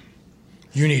 Pretty much.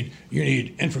 You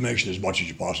need information as much as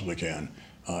you possibly can.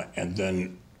 And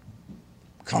then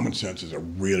common sense is a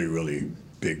really, really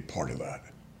big part of that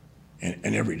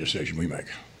in every decision we make.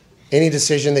 Any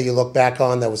decision that you look back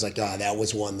on that was like, that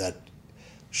was one that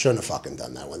shouldn't have fucking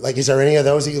done that one? Like, is there any of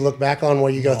those that you look back on where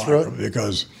you go through it?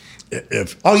 Because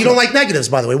if... Oh, you don't like negatives,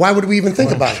 by the way. Why would we even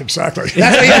think about it? Exactly.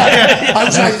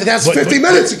 That's 50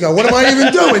 minutes ago. What am I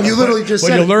even doing? You literally just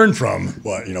said you learn from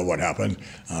what happened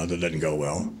that didn't go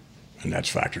well, and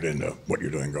that's factored into what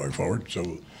you're doing going forward.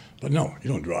 So... But no, I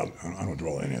don't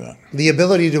draw any of that. The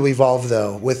ability to evolve,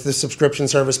 though, with the subscription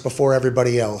service before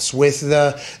everybody else, with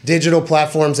the digital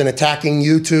platforms and attacking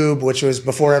YouTube, which was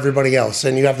before everybody else,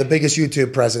 and you have the biggest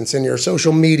YouTube presence in your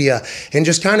social media, and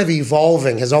just kind of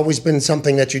evolving has always been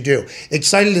something that you do.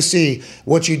 Excited to see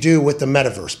what you do with the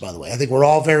metaverse, by the way. I think we're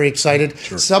all very excited.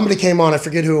 Sure. Somebody came on, I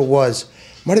forget who it was.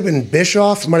 Might have been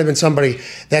Bischoff, might have been somebody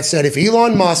that said if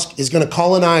Elon Musk is going to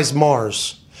colonize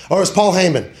Mars, or it was Paul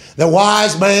Heyman, the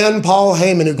wise man Paul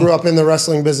Heyman, who grew up in the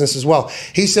wrestling business as well.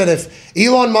 He said if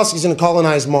Elon Musk is going to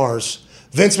colonize Mars,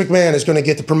 Vince McMahon is going to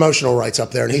get the promotional rights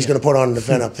up there, and he's going to put on an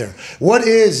event up there. What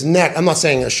is next? I'm not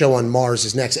saying a show on Mars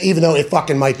is next, even though it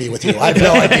fucking might be with you. I have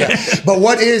no idea. But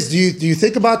what is, do you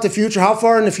think about the future? How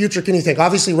far in the future can you think?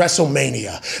 Obviously,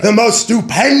 WrestleMania, the most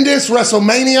stupendous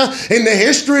WrestleMania in the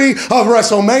history of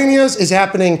WrestleManias, is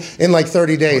happening in like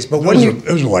 30 days. But when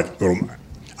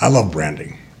I love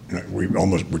branding. We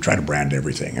try to brand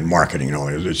everything and marketing and all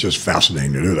that. It's just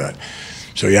fascinating to do that.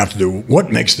 So you have to do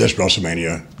what makes this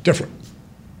WrestleMania different.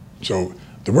 So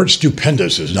the word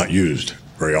stupendous is not used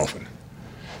very often.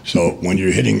 So when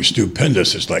you're hitting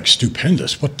stupendous, it's like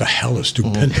stupendous. What the hell is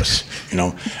stupendous? A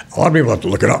lot of people have to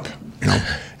look it up.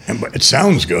 But it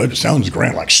sounds good. It sounds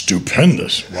grand, like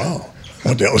stupendous. Wow.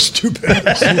 What the hell is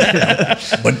stupendous?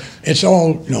 But it's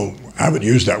all, I would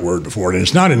use that word before, and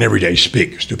it's not in everyday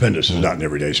speak. Stupendous is not in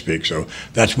everyday speak, so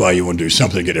that's why you want to do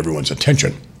something to get everyone's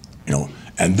attention,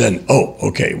 and then,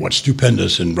 okay, what's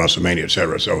stupendous in WrestleMania, et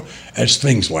cetera. So it's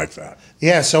things like that.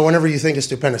 Yeah, so whenever you think of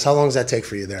Stupendous, how long does that take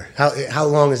for you there? How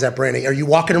long is that branding? Are you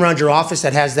walking around your office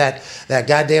that has that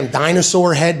goddamn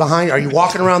dinosaur head behind? Are you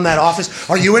walking around that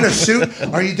office? Are you in a suit?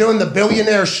 Are you doing the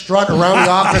billionaire strut around the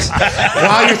office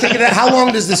while you're thinking that? How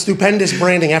long does the Stupendous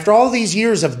branding, after all these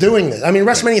years of doing this? I mean,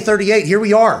 WrestleMania 38, here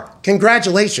we are.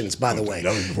 Congratulations, by the way.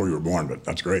 That was before you were born, but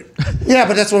that's great. Yeah,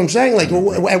 but that's what I'm saying. Like,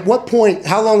 at what point,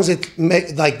 how long is it,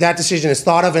 like, that decision is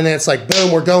thought of, and then it's like,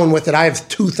 boom, we're going with it. I have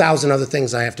 2,000 other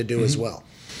things I have to do as well.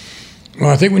 Well,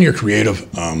 I think when you're creative,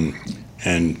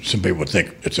 and some people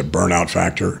think it's a burnout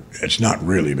factor, it's not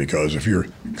really, because if you're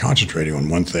concentrating on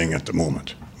one thing at the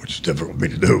moment, which is difficult for me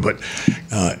to do, but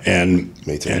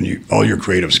all your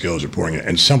creative skills are pouring in,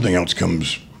 and something else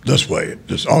comes this way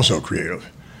that's also creative,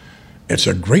 it's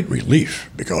a great relief,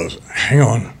 because hang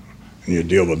on, and you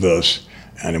deal with this,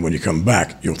 and then when you come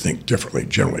back, you'll think differently,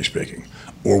 generally speaking,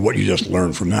 or what you just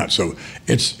learned from that. So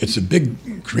it's a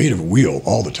big creative wheel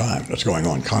all the time that's going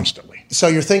on constantly. So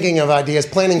you're thinking of ideas,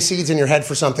 planting seeds in your head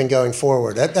for something going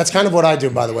forward. That's kind of what I do,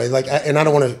 by the way. Like, and I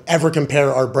don't want to ever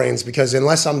compare our brains, because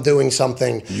unless I'm doing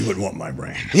something, you wouldn't want my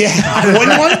brain. Yeah, I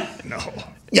wouldn't want. No.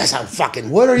 Yes, I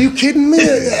fucking would. Are you kidding me?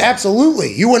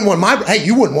 Absolutely. You wouldn't want my. Hey,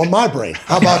 you wouldn't want my brain.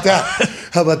 How about that?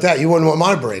 How about that? You wouldn't want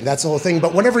my brain. That's the whole thing.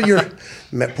 But whenever you're,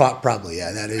 probably,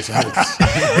 yeah, that is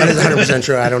 100%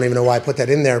 true. I don't even know why I put that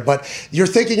in there. But you're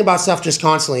thinking about stuff just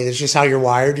constantly. It's just how you're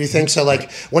wired. Do you think so?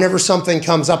 Like, whenever something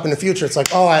comes up in the future, it's like,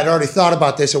 oh, I had already thought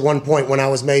about this at one point when I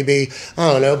was maybe,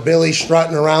 I don't know, Billy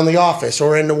strutting around the office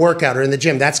or in the workout or in the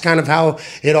gym. That's kind of how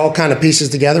it all kind of pieces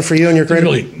together for you and your creative.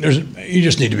 Really, you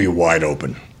just need to be wide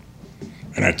open.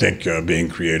 And I think being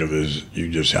creative is, you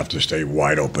just have to stay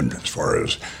wide open as far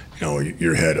as,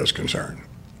 your head is concerned,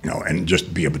 and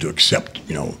just be able to accept,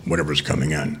 whatever's coming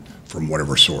in from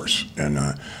whatever source. And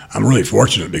I'm really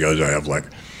fortunate, because I have kind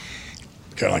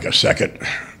of like a second,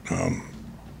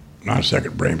 not a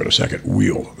second brain, but a second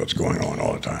wheel that's going on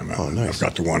all the time. Oh, nice. I've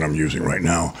got the one I'm using right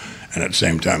now, and at the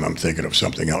same time I'm thinking of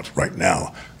something else right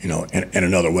now, in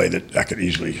another way that I could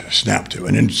easily snap to.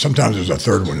 And then sometimes there's a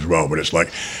third one as well, but it's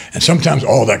like, and sometimes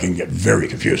all that can get very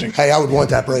confusing. Hey, I would want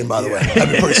that brain, by the way.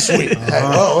 That'd be pretty sweet. Hey,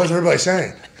 what's everybody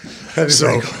saying?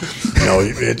 So,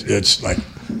 it's like,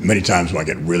 many times when I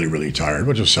get really, really tired,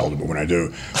 which is seldom, but when I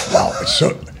do, wow,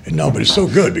 but it's so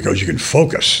good, because you can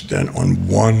focus then on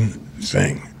one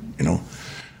thing,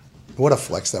 What a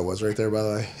flex that was right there, by the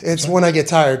way. It's when I get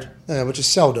tired, which is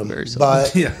seldom. Very seldom.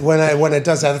 But when it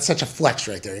does that, it's such a flex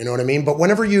right there. You know what I mean? But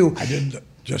whenever you... I did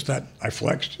just that. I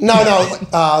flexed. No.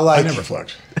 I never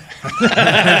flex.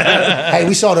 Hey,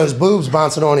 we saw those boobs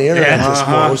bouncing on the internet this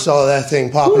morning. We saw that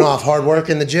thing popping off. Hard work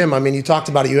in the gym. I mean, you talked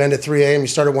about it. You end at 3 a.m. You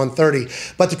start at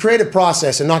 1:30. But the creative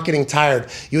process and not getting tired,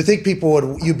 you would think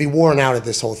you'd be worn out at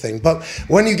this whole thing. But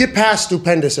when you get past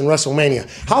Stupendous and WrestleMania,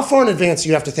 how far in advance do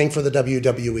you have to think for the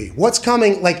WWE? What's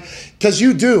coming? Because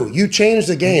you change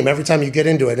the game every time you get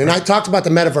into it. And I talked about the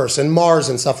metaverse and Mars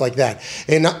and stuff like that.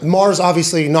 And Mars,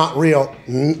 obviously not real.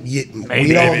 We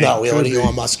don't know what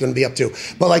Elon Musk is going to be up to.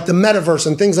 But like the metaverse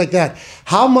and things like that,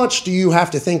 how much do you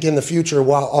have to think in the future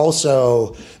while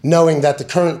also knowing that the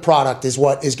current product is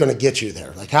what is going to get you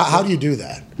there? Like, how do you do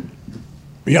that?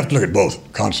 You have to look at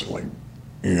both constantly.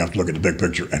 You have to look at the big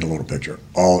picture and the little picture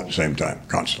all at the same time,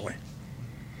 constantly.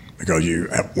 Because you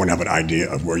want to have an idea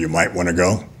of where you might want to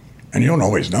go, and you don't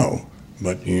always know.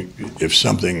 But if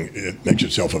something makes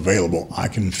itself available, I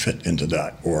can fit into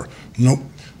that, or nope.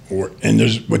 And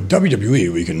with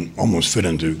WWE, we can almost fit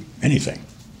into anything,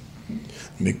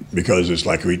 because it's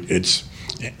like it's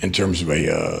in terms of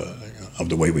of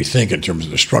the way we think, in terms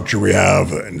of the structure we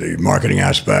have, and the marketing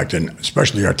aspect, and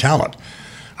especially our talent.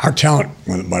 Our talent,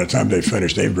 by the time they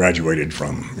finish, they've graduated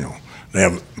from, they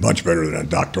have much better than a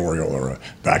doctoral or a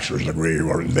bachelor's degree,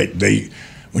 or they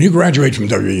when you graduate from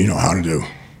WWE, you know how to do,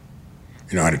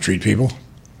 you know how to treat people.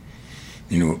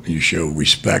 You show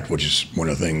respect, which is one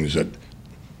of the things that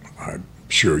I'm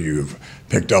sure you've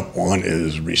picked up on,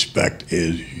 is respect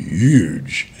is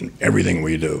huge in everything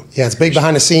we do. Yeah, it's big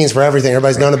behind the scenes for everything.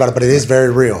 Everybody's known about it, but it is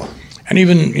very real. And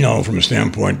even, from a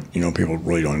standpoint, people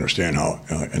really don't understand how,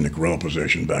 in the gorilla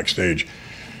position backstage,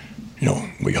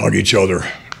 we hug each other,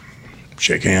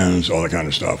 shake hands, all that kind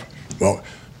of stuff. Well,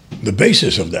 the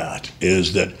basis of that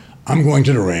is that I'm going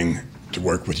to the ring to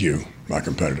work with you, my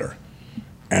competitor,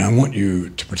 and I want you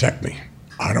to protect me.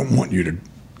 I don't want you to,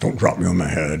 don't drop me on my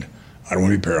head. I don't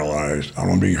want to be paralyzed. I don't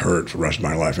want to be hurt for the rest of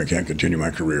my life. I can't continue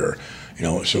my career.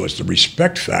 So it's the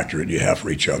respect factor that you have for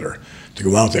each other, to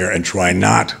go out there and try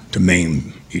not to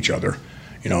maim each other,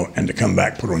 and to come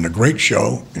back, put on a great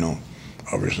show.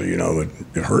 Obviously,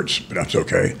 it hurts, but that's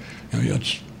okay.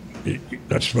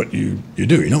 that's what you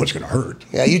do. You know it's going to hurt.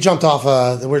 Yeah, you jumped off.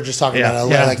 We were just talking about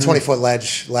like 20-foot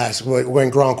ledge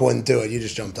when Gronk wouldn't do it. You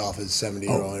just jumped off his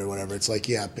 70-year-old or whatever. It's like,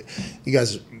 yeah, you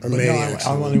guys are maniacs.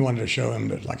 I only wanted to show him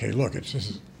that, like, hey, look, this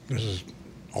is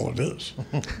all it is.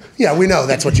 Yeah, we know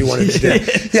that's what you wanted to do.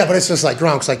 Yeah, but it's just like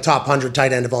Gronk's like top 100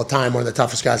 tight end of all time, one of the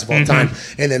toughest guys of all time,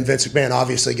 and then Vince McMahon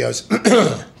obviously goes.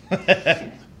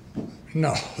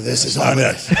 No, this is all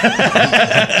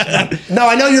it. No,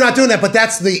 I know you're not doing that, but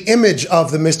that's the image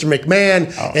of the Mr.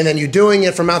 McMahon, and then you doing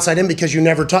it from outside in because you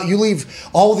never talk. You leave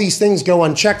all these things go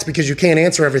unchecked because you can't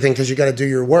answer everything because you got to do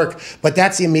your work. But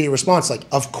that's the immediate response. Like,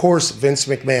 of course, Vince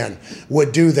McMahon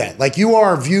would do that. Like, you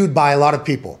are viewed by a lot of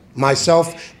people.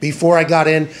 Myself, before I got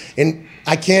in, and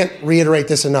I can't reiterate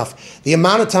this enough. The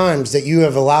amount of times that you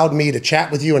have allowed me to chat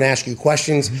with you and ask you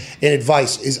questions and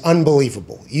advice is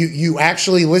unbelievable. You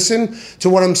actually listen to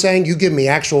what I'm saying. You give me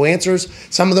actual answers.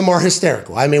 Some of them are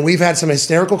hysterical. I mean, we've had some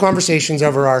hysterical conversations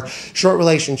over our short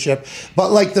relationship.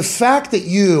 But like the fact that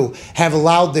you have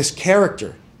allowed this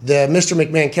character, the Mr.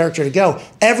 McMahon character, to go,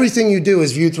 everything you do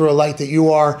is viewed through a light that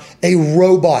you are a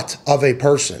robot of a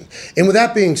person. And with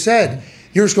that being said,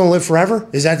 you're just going to live forever?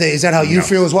 Is that how you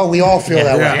feel as well? We all feel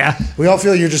that way. Yeah. We all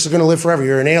feel you're just going to live forever.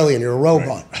 You're an alien. You're a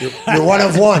robot. Right. You're one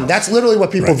of one. That's literally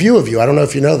what people view of you. I don't know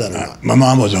if you know that or not. My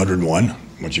mom was 101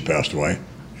 when she passed away.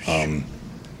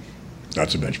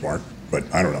 That's a benchmark, but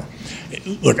I don't know.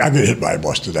 Look, I get hit by a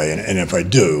bus today, and if I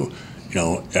do,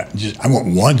 I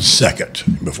want 1 second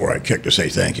before I kick to say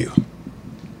thank you.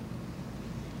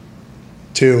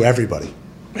 To everybody.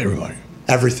 Everybody.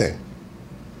 Everything.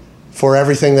 For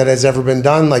everything that has ever been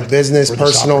done, like business, for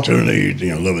personal. This opportunity,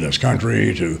 to live in this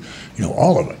country, to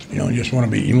all of it. You just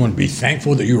want to be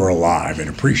thankful that you are alive and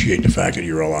appreciate the fact that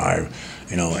you're alive.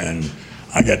 And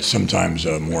I get sometimes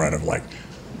more out of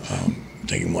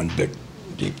taking one big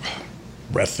deep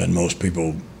breath than most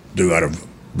people do out of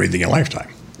breathing a lifetime,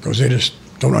 because they just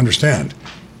don't understand.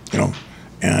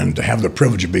 And to have the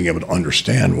privilege of being able to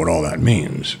understand what all that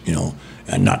means,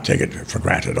 and not take it for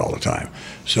granted all the time.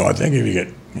 So I think if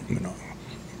you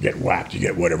get whacked, you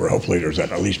get whatever. Hopefully, there's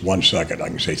at least 1 second I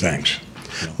can say thanks.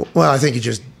 Well, I think you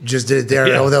just did it there.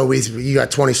 Yeah. Although you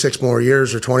got 26 more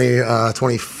years or 26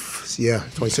 more years. Yeah,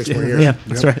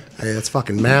 that's right. Hey, that's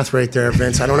fucking math right there,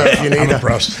 Vince. I don't know if you need I'm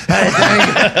impressed. Hey,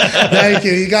 thank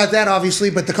you. You got that, obviously,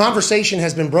 but the conversation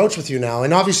has been broached with you now,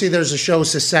 and obviously there's a show,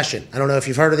 Secession. I don't know if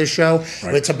you've heard of this show.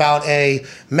 Right. It's about a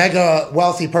mega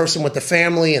wealthy person with the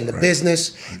family and the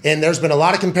business, and there's been a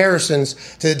lot of comparisons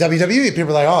to the WWE.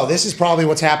 People are like, oh, this is probably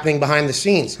what's happening behind the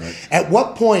scenes. Right. At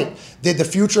what point did the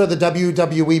future of the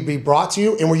WWE be brought to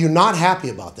you, and were you not happy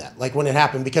about that, like when it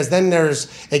happened? Because then there's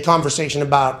a conversation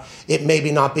about it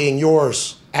maybe not being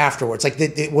yours afterwards. Like,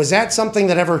 was that something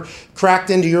that ever cracked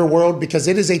into your world? Because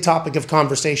it is a topic of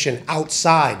conversation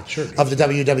outside of the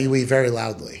WWE very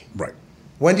loudly. Right.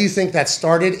 When do you think that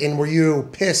started, and were you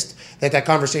pissed that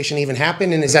conversation even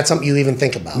happened, and is that something you even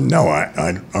think about? No,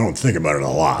 I don't think about it a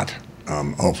lot.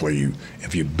 Hopefully,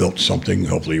 if you built something,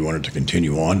 hopefully you want it to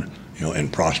continue on,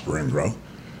 and prosper and grow,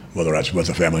 whether that's with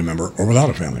a family member or without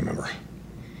a family member.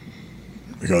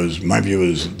 Because my view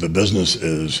is the business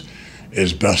is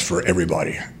best for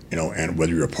everybody, and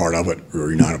whether you're a part of it or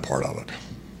you're not a part of it.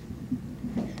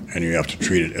 And you have to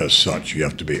treat it as such. You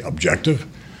have to be objective,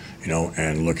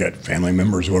 and look at family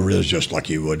members, whoever it is, just like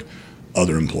you would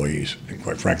other employees. And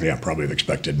quite frankly, I probably have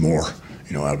expected more,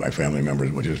 out of my family members,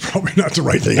 which is probably not the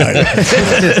right thing either.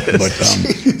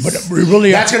 but we really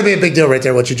that's going to be a big deal right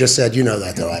there, what you just said. You know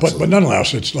that, though, absolutely. But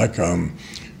nonetheless, it's like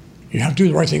you have to do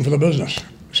the right thing for the business.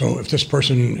 So if this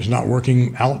person is not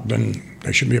working out, then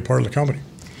they shouldn't be a part of the company.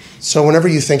 So whenever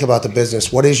you think about the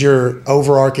business, what is your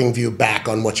overarching view back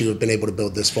on what you have been able to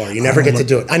build this far? You never get to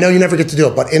do it. I know you never get to do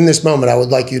it, but in this moment, I would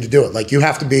like you to do it. Like, you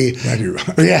have to be... Thank you.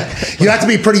 Yeah. You have to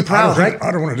be pretty proud, right?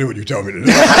 I don't want to do what you tell me to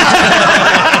do.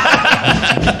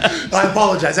 I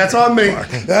apologize. That's on me.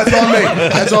 That's on me.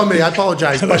 That's on me. I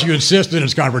apologize. Unless you insist in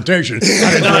its confrontation.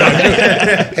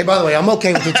 Hey, by the way, I'm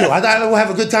okay with it too. I will have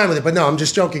a good time with it, but no, I'm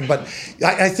just joking. But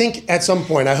I think at some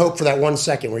point, I hope for that 1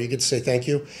 second where you get to say thank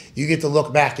you, you get to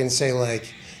look back and say,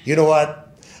 like, you know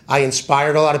what? I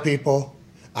inspired a lot of people.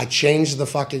 I changed the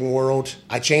fucking world.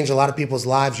 I changed a lot of people's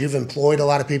lives. You've employed a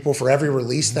lot of people. For every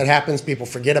release that happens, people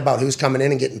forget about who's coming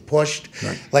in and getting pushed.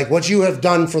 Right. Like, what you have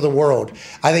done for the world,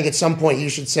 I think at some point you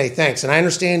should say thanks. And I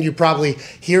understand you probably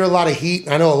hear a lot of heat.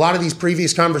 I know a lot of these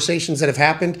previous conversations that have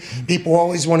happened, people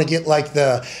always want to get like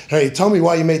hey, tell me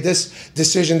why you made this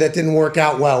decision that didn't work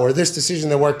out well, or this decision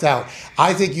that worked out.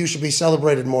 I think you should be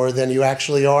celebrated more than you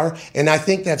actually are. And I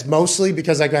think that's mostly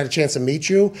because I got a chance to meet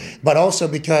you, but also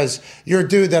because you're a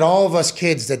dude dude that all of us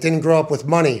kids that didn't grow up with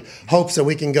money hopes that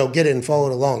we can go get it and follow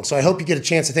it along. So I hope you get a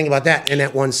chance to think about that in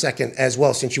that 1 second as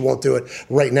well, since you won't do it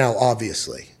right now,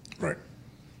 obviously. Right.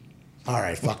 All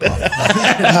right, fuck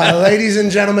off. Ladies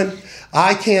and gentlemen,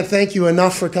 I can't thank you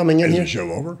enough for coming in here. Is the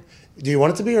show over? Do you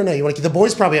want it to be or no? The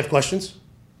boys probably have questions.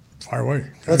 Fire away.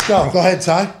 Let's go. Go ahead,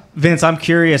 Ty. Vince, I'm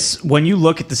curious, when you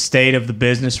look at the state of the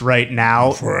business right now.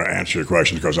 Before I answer your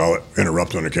question, because I'll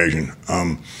interrupt on occasion,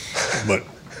 but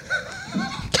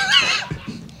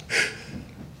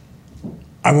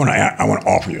I want to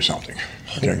offer you something.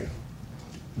 Okay.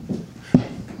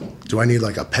 Do I need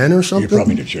like a pen or something? You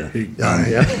probably need a chair.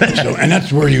 Yeah. So, and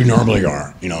that's where you normally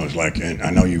are. It's like, and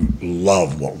I know you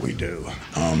love what we do,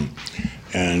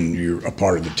 and you're a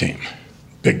part of the team,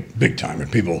 big time. And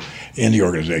people in the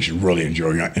organization really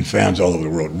enjoy you, and fans all over the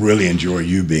world really enjoy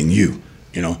you being you.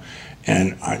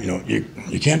 And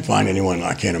you can't find anyone.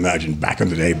 I can't imagine back in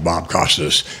the day Bob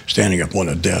Costas standing up on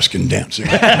a desk and dancing.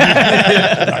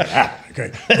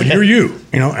 Okay, but you're you,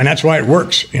 and that's why it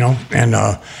works, and.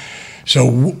 So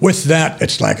with that,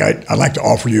 it's like I'd like to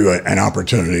offer you an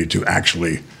opportunity to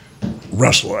actually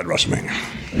wrestle at WrestleMania.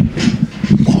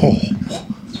 Oh,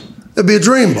 it'd be a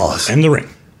dream, boss. In the ring.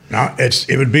 Now,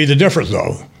 it would be the difference,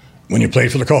 though, when you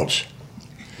played for the Colts.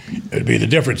 It would be the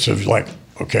difference of like,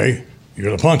 okay, you're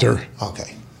the punter.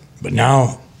 Okay. But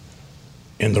now,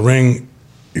 in the ring,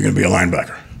 you're going to be a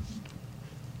linebacker.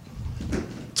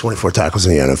 24 tackles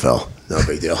in the NFL. No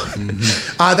big deal.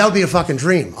 That would be a fucking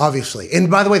dream, obviously.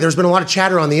 And by the way, there's been a lot of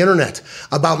chatter on the internet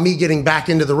about me getting back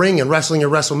into the ring and wrestling at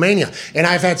WrestleMania. And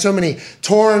I've had so many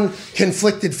torn,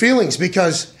 conflicted feelings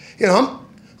because,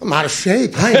 I'm out of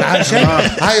shape. I am out of shape.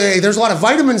 There's a lot of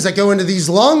vitamins that go into these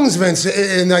lungs, Vince,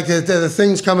 and like the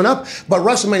things coming up. But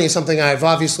WrestleMania is something I've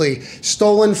obviously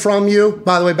stolen from you.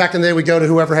 By the way, back in the day, we'd go to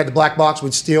whoever had the black box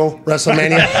would steal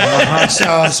WrestleMania. So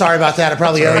I'm sorry about that. I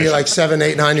probably owe you like $7,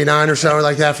 $8, $99 or so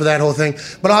like that for that whole thing.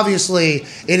 But obviously,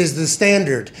 it is the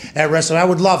standard at WrestleMania. I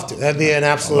would love to. That'd be an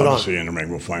absolute honor. I'll see you in the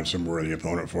ring. We'll find some worthy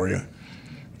opponent for you.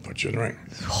 Put you in the ring.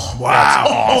 Wow.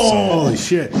 Awesome. Holy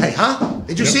shit. Hey, huh?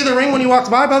 Did you see the ring when you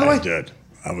walked by the way? I did.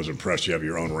 I was impressed you have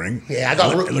your own ring. Yeah, I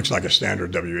got it looks like a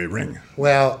standard WA ring.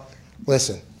 Well,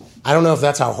 listen, I don't know if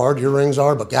that's how hard your rings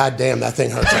are, but goddamn, that thing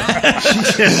hurts.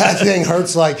 That thing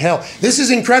hurts like hell. This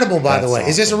is incredible, by the way. Awesome.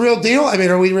 Is this a real deal? I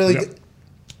mean, are we really...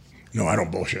 No, I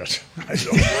don't bullshit.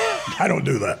 I don't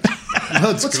do that.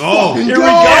 Let's go. Here we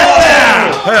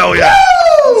go. Hell yeah.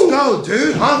 Woo! Let's go,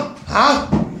 dude. Huh?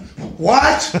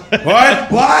 What?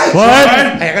 What?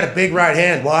 Hey, I got a big right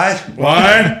hand. What?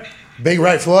 Big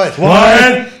right foot.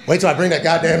 What? Wait till I bring that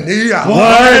goddamn knee out.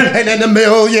 What? And then the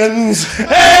millions.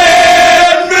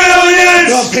 And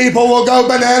millions! The people will go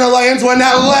banana lands when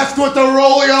that left with the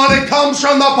rollie on it comes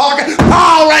from the pocket.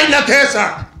 Oh, right in the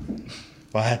kisser.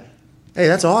 What? Hey,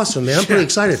 that's awesome, man. I'm pretty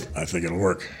excited. I think it'll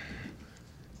work.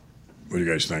 What do you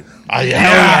guys think?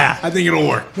 Yeah. I think it'll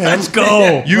work. Let's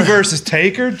go. You versus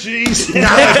Taker? Jeez. Let's go.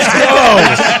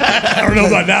 I don't know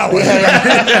about that one.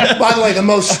 By the way, the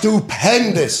most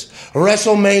stupendous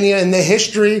WrestleMania in the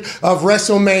history of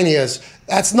WrestleManias.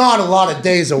 That's not a lot of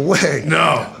days away.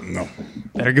 No.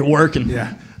 Better get working.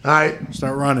 Yeah. All right.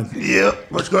 Start running. Yep.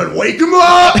 Let's go ahead and wake him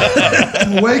up.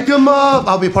 Wake him up.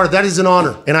 I'll be a part of that. Is an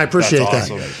honor, and I appreciate That's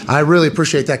that. awesome. I really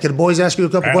appreciate that. Can the boys ask you a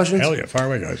couple questions? Hell yeah. Fire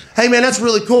away, guys. Hey, man, that's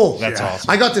really cool. That's awesome.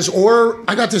 I got this aura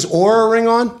ring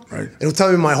on. Right. It'll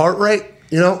tell me my heart rate.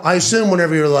 I assume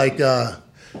whenever you're like,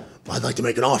 I'd like to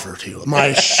make an offer to you.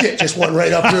 My shit just went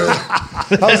right up there.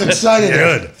 I was excited.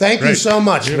 Good. Thank you so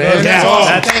much, man. Yeah, That's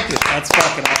awesome. Thank you. That's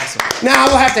fucking awesome. Now,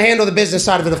 we'll have to handle the business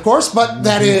side of it, of course, but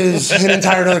that is an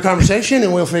entire other conversation,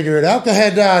 and we'll figure it out. Go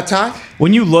ahead, Ty.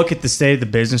 When you look at the state of the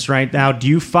business right now, do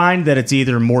you find that it's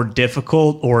either more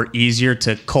difficult or easier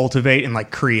to cultivate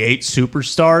and create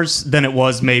superstars than it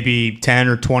was maybe 10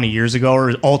 or 20 years ago?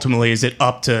 Or ultimately, is it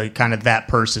up to kind of that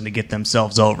person to get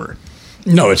themselves over?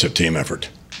 No, it's a team effort.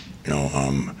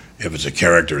 If it's a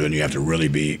character, then you have to really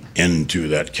be into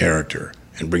that character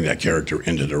and bring that character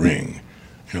into the ring.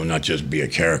 Not just be a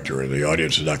character. The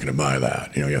audience is not going to buy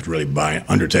that. You have to really buy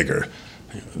Undertaker,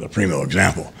 the primo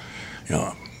example.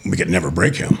 We could never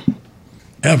break him,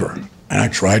 ever. And I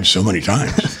tried so many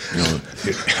times,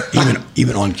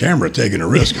 even on camera, taking a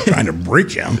risk of trying to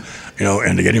break him,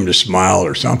 and to get him to smile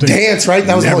or something. Dance, right?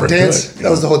 That was the whole Never dance. could, That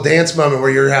was the whole dance moment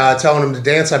where you're telling him to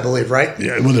dance, I believe, right?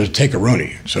 Yeah, well, there's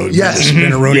take-a-rooney. So Yes. the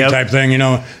spin-a-rooney Yep. type thing,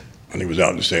 I think it was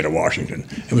out in the state of Washington.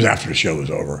 It was after the show was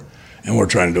over. And we're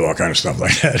trying to do all kind of stuff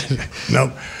like that.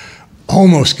 Nope.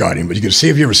 Almost got him, but you can see,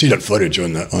 if you ever see that footage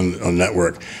on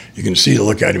network, you can see the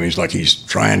look at him. He's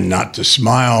trying not to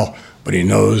smile, but he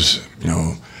knows,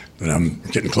 but I'm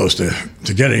getting close to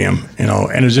getting him.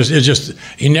 And it's just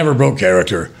he never broke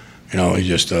character. He's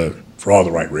just for all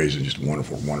the right reasons, just a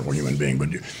wonderful, wonderful human being.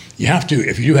 But you have to,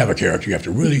 if you do have a character, you have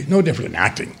to really, no different than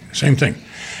acting, same thing.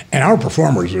 And our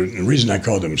performers, the reason I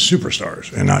call them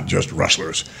superstars and not just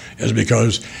wrestlers, is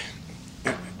because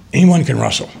anyone can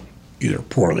wrestle, either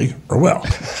poorly or well.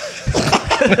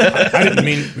 I didn't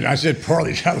mean, when I said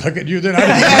poorly, look at you then. I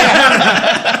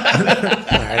didn't mean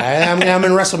All right, I'm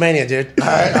in WrestleMania, dude. All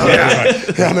right,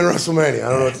 I'm in WrestleMania. I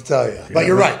don't know what to tell you. But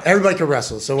you're right. Everybody can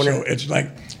wrestle. So it's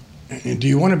like, do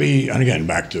you want to be, and again,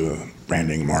 back to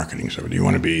branding and marketing, so do you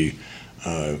want to be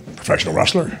a professional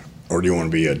wrestler or do you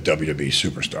want to be a WWE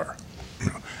superstar?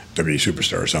 WWE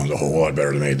superstar sounds a whole lot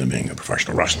better to me than being a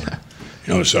professional wrestler.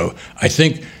 So I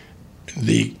think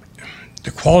the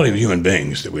quality of human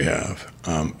beings that we have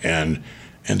and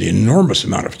the enormous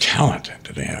amount of talent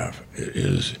that they have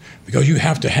is because you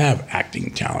have to have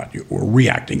acting talent or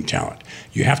reacting talent.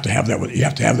 You have to have that. You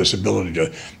have to have this ability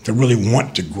to really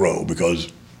want to grow because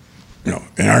in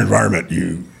our environment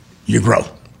you grow.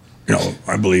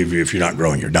 I believe if you're not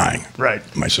growing, you're dying. Right.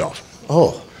 Myself.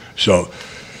 Oh. So.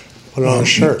 Put it on a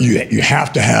shirt. You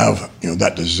have to have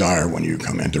that desire when you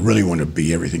come in to really want to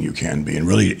be everything you can be, and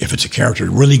really, if it's a character,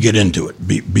 really get into it.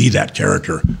 Be that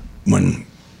character when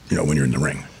you're in the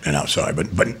ring and outside.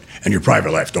 But in your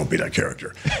private life, don't be that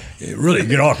character. You really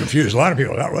get all confused. A lot of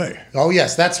people are that way. Oh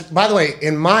yes, that's, by the way,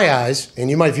 in my eyes, and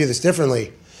you might view this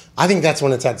differently. I think that's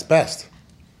when it's at its best.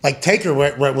 Like Taker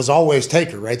was always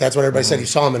Taker, right? That's what everybody said. You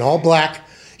saw him in all black.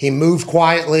 He moved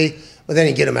quietly. But then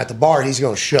you get him at the bar, he's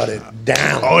going to shut it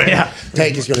down. Oh, yeah.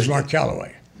 Taker's going to. Mark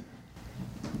Calloway.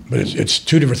 But it's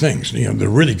two different things. The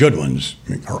really good ones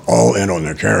are all in on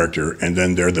their character, and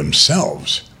then they're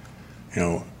themselves,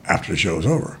 after the show's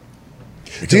over.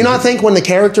 Do you not think when the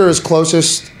character is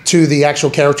closest to the actual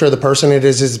character of the person, it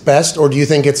is his best? Or do you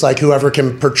think it's like whoever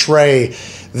can portray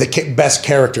the best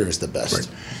character is the best? Right.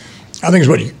 I think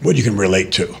it's what you can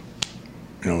relate to.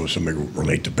 Somebody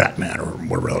relate to Batman or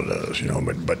whatever else it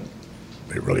is, but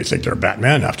they really think they're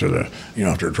Batman after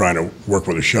after trying to work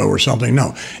with a show or something.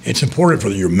 No, it's important for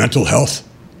your mental health,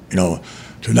 to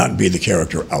not be the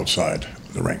character outside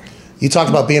the ring. You talked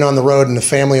about being on the road and the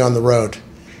family on the road.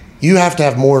 You have to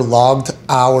have more logged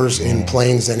hours in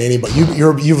planes than anybody.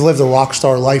 You've lived a rock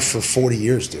star life for 40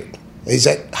 years, dude. Is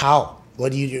that how?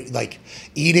 What do you do? Like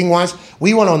eating wise?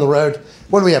 We went on the road.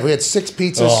 What do we have? We had 6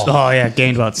 pizzas. Oh yeah,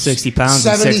 gained about 60 pounds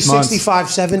 70, in 6 months. 65,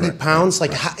 70 pounds.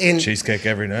 Like, and Cheesecake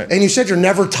every night. And you said you're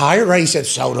never tired, right? You said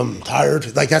seldom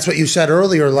tired. Like that's what you said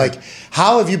earlier. Like,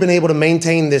 how have you been able to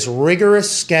maintain this rigorous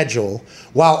schedule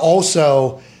while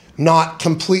also not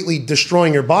completely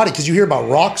destroying your body? Because you hear about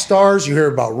rock stars, you hear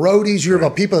about roadies, you hear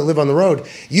about people that live on the road.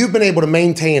 You've been able to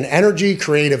maintain energy,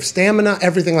 creative stamina,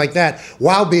 everything like that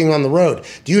while being on the road.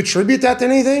 Do you attribute that to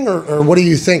anything, or what do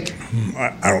you think?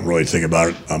 I don't really think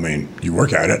about it. I mean, you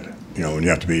work at it, and you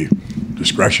have to be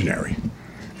discretionary.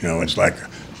 It's like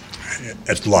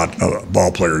it's a lot of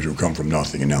ball players who come from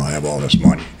nothing and now have all this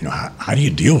money. How do you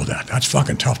deal with that? That's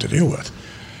fucking tough to deal with.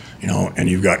 And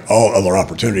you've got all other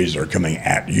opportunities that are coming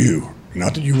at you.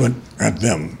 Not that you went at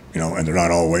them, and they're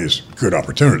not always good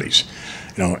opportunities,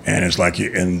 and it's like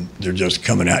and they're just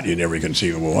coming at you in every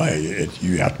conceivable way.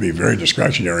 You have to be very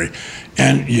discretionary,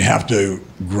 and you have to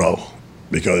grow,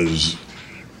 because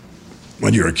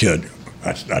when you're a kid,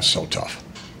 that's so tough.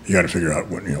 You got to figure out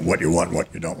what you want, and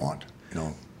what you don't want,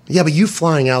 Yeah, but you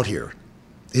flying out here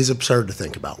is absurd to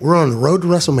think about. We're on the road to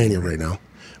WrestleMania right now.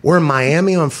 We're in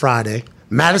Miami on Friday.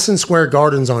 Madison Square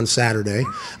Garden's on Saturday.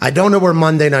 I don't know where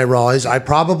Monday Night Raw is. I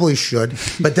probably should.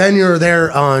 But then you're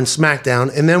there on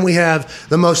SmackDown. And then we have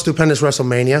the most stupendous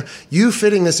WrestleMania. You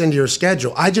fitting this into your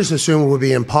schedule, I just assume it would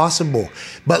be impossible.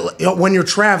 But when you're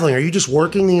traveling, are you just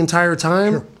working the entire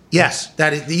time? Sure. Yes.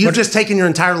 You've just taken your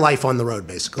entire life on the road,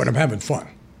 basically. But I'm having fun.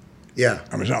 Yeah.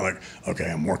 I mean, it's not like,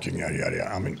 okay, I'm working, yada, yada,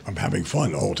 yada. I mean, I'm having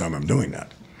fun the whole time I'm doing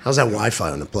that. How's that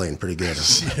Wi-Fi on the plane? Pretty good.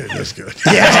 That's good.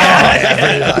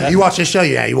 Yeah. You watch the show?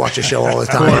 Yeah, you watch the show all the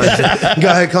time. Go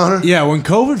ahead, Connor. Yeah, when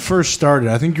COVID first started,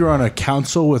 I think you were on a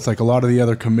council with like a lot of the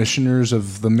other commissioners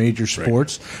of the major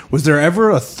sports. Right. Was there ever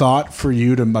a thought for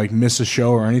you to like miss a show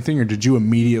or anything, or did you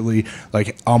immediately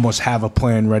like almost have a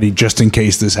plan ready just in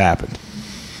case this happened?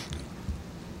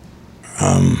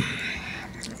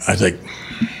 I think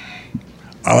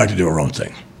I like to do our own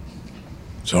thing.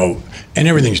 So, and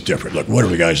everything's different. Look,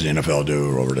 whatever the guys in the NFL do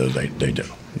or whatever it is, they do.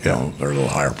 They're a little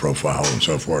higher profile and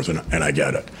so forth, and I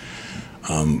get it.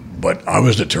 But I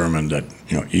was determined that,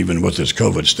 even with this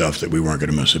COVID stuff, that we weren't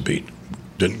going to miss a beat.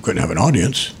 Couldn't have an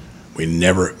audience. We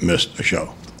never missed a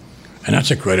show. And that's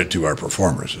a credit to our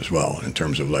performers as well, in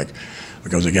terms of like,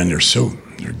 because again,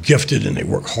 they're gifted and they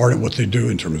work hard at what they do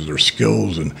in terms of their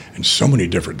skills and in so many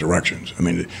different directions. I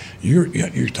mean, you're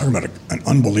talking about an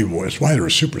unbelievable. It's why they're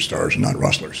superstars, not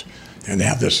wrestlers, and they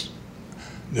have this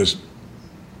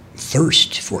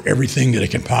thirst for everything that they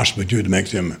can possibly do to make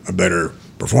them a better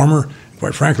performer.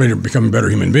 Quite frankly, they're becoming better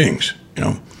human beings.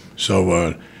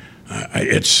 So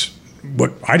it's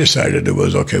what I decided to do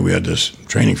was, okay, we had this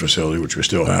training facility, which we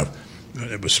still have.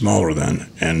 It was smaller then,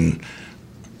 and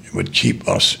it would keep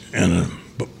us in a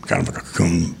kind of a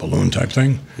cocoon balloon type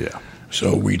thing. Yeah.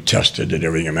 So we tested, did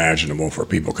everything imaginable for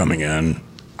people coming in,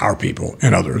 our people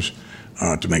and others,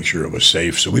 to make sure it was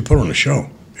safe. So we put on a show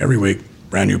every week,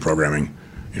 brand new programming,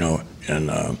 and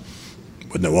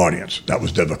with no audience. That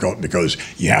was difficult because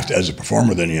you have to, as a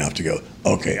performer, then you have to go,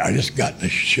 okay, I just got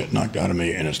this shit knocked out of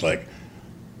me, and it's like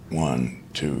 1,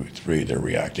 2, 3, they're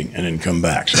reacting, and then come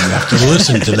back. So you have to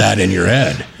listen to that in your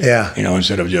head. Yeah.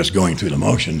 Instead of just going through the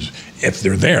motions. If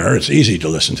they're there, it's easy to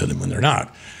listen to them. When they're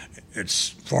not, it's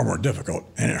far more difficult,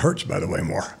 and it hurts, by the way,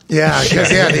 more. Yeah, because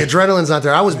the adrenaline's not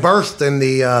there. I was birthed in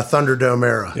the Thunderdome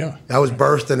era. Yeah. I was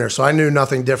birthed in there, so I knew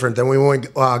nothing different. Then we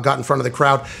got in front of the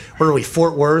crowd. Where were we?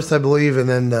 Fort Worth, I believe, and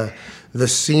then the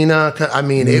Cena. I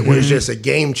mean, it was just a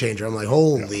game changer. I'm like,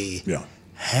 holy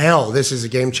hell, this is a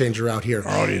game changer out here.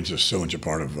 Our audience is so much a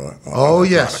part of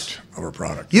our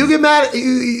product. You get mad.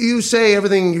 You say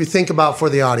everything you think about for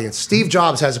the audience. Steve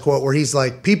Jobs has a quote where he's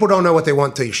like, "People don't know what they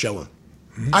want till you show them."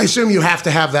 I assume you have to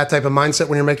have that type of mindset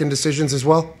when you're making decisions as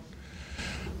well?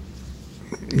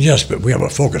 Yes, but we have a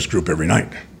focus group every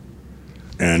night.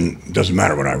 And it doesn't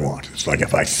matter what I want. It's like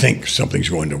if I think something's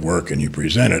going to work and you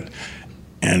present it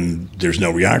and there's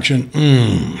no reaction,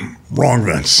 wrong,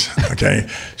 Vince, okay?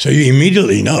 So you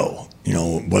immediately know,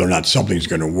 whether or not something's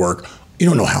going to work. You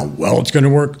don't know how well it's going to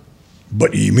work,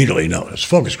 but you immediately know. It's a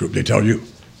focus group. They tell you.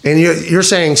 And you're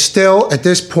saying still at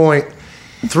this point,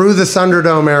 through the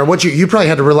Thunderdome era, you probably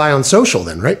had to rely on social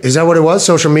then, right? Is that what it was?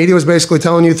 Social media was basically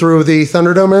telling you through the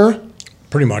Thunderdome era?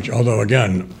 Pretty much, although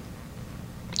again,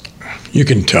 you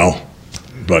can tell,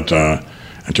 but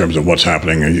in terms of what's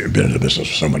happening, you've been in the business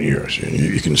for so many years.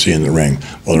 You can see in the ring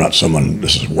whether or not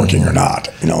this is working or not,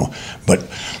 But,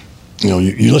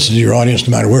 you listen to your audience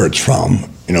no matter where it's from,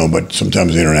 but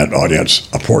sometimes the internet audience,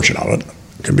 a portion of it,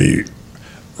 can be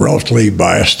relatively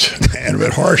biased and a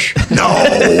bit harsh.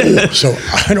 No! So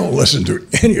I don't listen to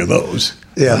any of those.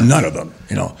 Yeah. None of them,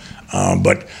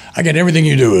 But again, everything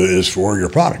you do is for your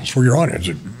product. It's for your audience.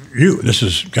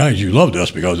 Guys, you loved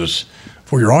us because it's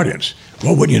for your audience.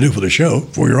 What wouldn't you do for the show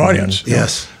for your audience?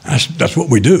 Yes. That's what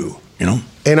we do,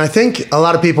 And I think a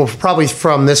lot of people probably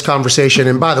from this conversation,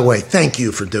 and by the way, thank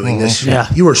you for doing this. Yeah.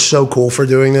 You are so cool for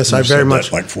doing this. I very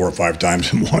much like 4 or 5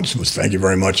 times, and once was thank you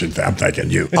very much, and I'm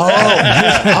thanking you.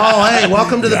 Hey,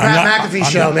 welcome to the Pat McAfee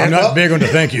show, man. I'm not big on the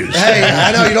thank yous. Hey,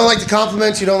 I know you don't like the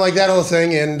compliments, you don't like that whole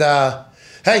thing, and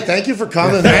hey, thank you for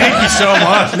coming. Thank you so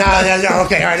much. No,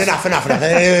 okay, all right, enough.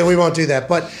 We won't do that.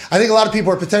 But I think a lot of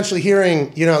people are potentially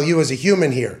hearing, you as a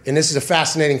human here, and this is a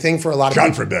fascinating thing for a lot of people.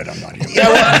 God forbid I'm not human.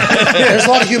 There's a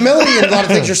lot of humility in a lot of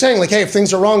things you're saying, like, hey, if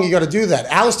things are wrong, you got to do that.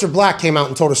 Aleister Black came out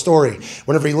and told a story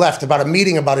whenever he left about a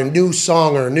meeting about a new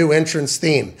song or a new entrance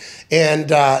theme. And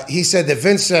he said that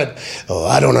Vince said, "Oh,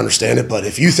 I don't understand it, but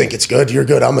if you think it's good, you're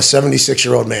good. I'm a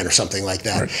 76-year-old man," or something like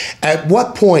that. Right. At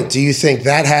what point do you think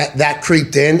that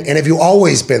creeped in? And have you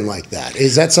always been like that?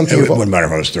 Is that something? It wouldn't matter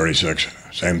if I was 36.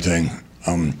 Same thing.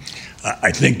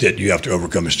 I think that you have to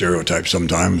overcome a stereotype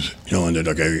sometimes, and that,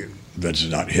 okay, Vince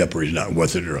is not hip or he's not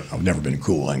with it, or I've never been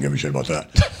cool. I ain't give a shit about that.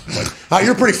 But,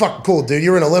 you're pretty fucking cool, dude.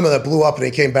 You were in a limo that blew up and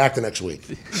he came back the next week.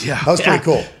 Yeah. That was pretty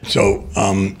cool. So,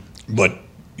 but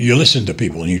you listen to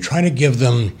people and you try to give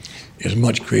them as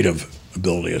much creative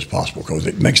ability as possible because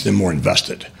it makes them more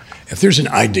invested. If there's an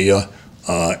idea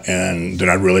and that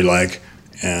I really like,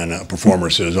 and a performer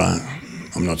says,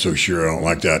 I'm not so sure, I don't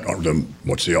like that, then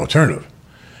what's the alternative?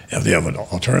 If they have an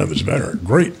alternative that's better,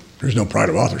 great. There's no pride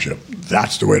of authorship.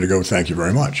 That's the way to go. Thank you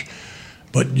very much.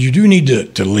 But you do need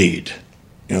to lead.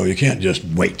 You can't just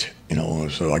wait.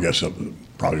 So I guess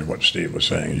probably what Steve was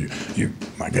saying.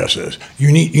 My guess is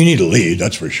you need to lead.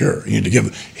 That's for sure. You need to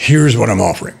give. Here's what I'm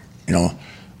offering.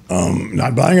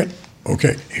 Not buying it.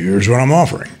 Okay. Here's what I'm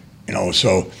offering.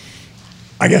 So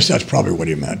I guess that's probably what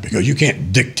he meant because you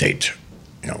can't dictate,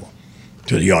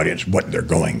 to the audience what they're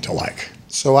going to like.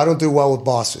 So I don't do well with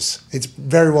bosses. It's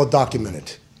very well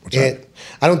documented. What's that?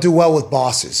 I don't do well with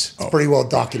bosses. It's pretty well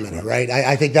documented, right?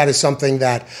 I think that is something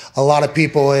that a lot of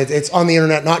people, it's on the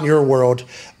internet, not in your world,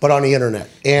 but on the internet.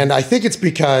 And I think it's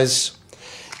because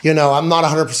I'm not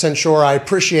 100% sure I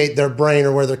appreciate their brain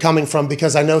or where they're coming from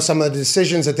because I know some of the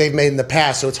decisions that they've made in the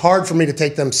past. So it's hard for me to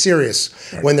take them serious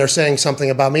when they're saying something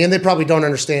about me, and they probably don't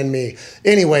understand me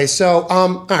anyway. So,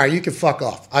 all right, you can fuck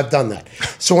off. I've done that.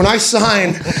 So when I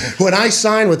sign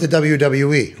with the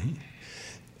WWE,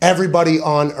 everybody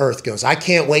on earth goes, I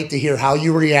can't wait to hear how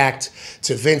you react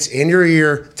to Vince in your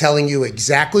ear telling you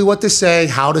exactly what to say,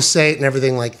 how to say it, and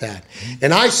everything like that.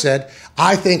 And I said,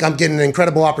 I think I'm getting an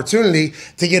incredible opportunity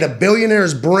to get a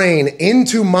billionaire's brain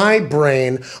into my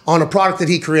brain on a product that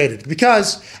he created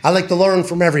because I like to learn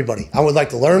from everybody. I would like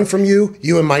to learn from you.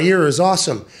 You in my ear is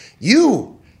awesome.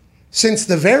 You, since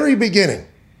the very beginning,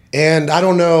 and I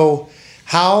don't know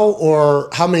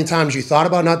how many times you thought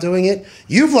about not doing it,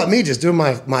 you've let me just do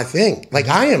my thing. Like,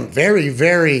 I am very,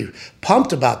 very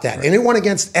pumped about that. And it went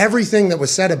against everything that was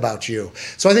said about you.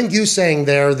 So I think you saying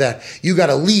there that you got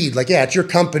to lead, like, yeah, it's your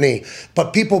company,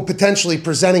 but people potentially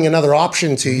presenting another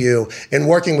option to you and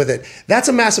working with it, that's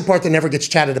a massive part that never gets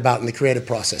chatted about in the creative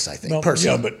process, I think,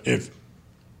 personally. Yeah, but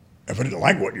if I didn't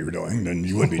like what you were doing, then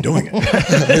you wouldn't be doing it.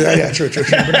 Yeah, true.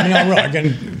 But really,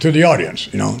 again, to the audience,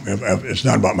 if it's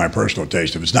not about my personal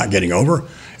taste. If it's not getting over,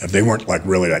 if they weren't like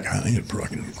really like, I think he's a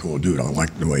fucking cool dude. I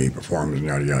like the way he performs and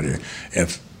yada yada.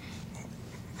 If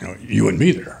you wouldn't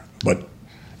be there, but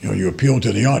you appeal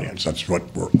to the audience. That's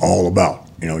what we're all about.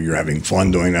 You're having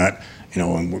fun doing that.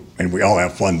 And we all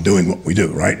have fun doing what we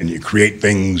do, right? And you create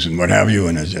things and what have you,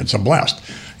 and it's a blast.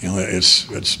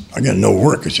 It's again no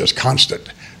work. It's just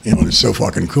constant. It's so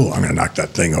fucking cool. I'm going to knock that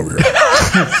thing over here.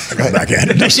 I got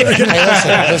backhanded in a second.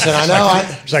 Hey, listen, I know.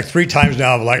 It's like 3 times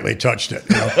now I've lightly touched it.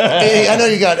 Hey, I know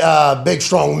you got big,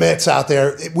 strong mitts out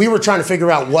there. We were trying to figure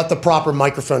out what the proper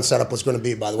microphone setup was going to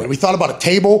be, by the way. We thought about a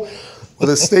table with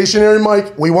a stationary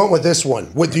mic. We went with this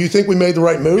one. Do you think we made the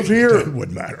right move here? It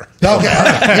wouldn't matter.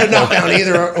 Okay. You're not down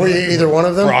either one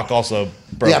of them? Brock also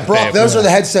broke the Brock. table. Those are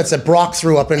the headsets that Brock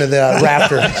threw up into the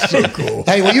Raptor. So cool.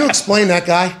 Hey, will you explain that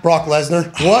guy, Brock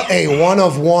Lesnar? What a one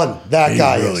of one that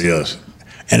guy is. He really is.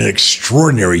 And an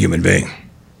extraordinary human being.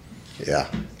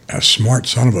 Yeah. A smart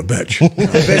son of a bitch.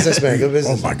 Good businessman. Good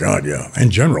business. Oh, my God, yeah. In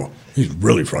general, he's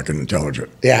really fucking intelligent.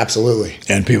 Yeah, absolutely.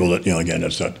 And people that, again,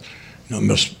 it's that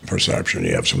misperception.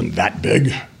 You have someone that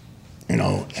big, and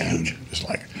it's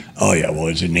like, oh, yeah, well,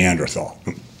 it's a Neanderthal.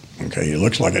 Okay, he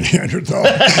looks like a Neanderthal.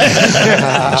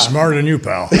 He's smarter than you,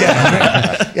 pal.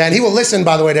 Yeah, and he will listen,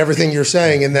 by the way, to everything you're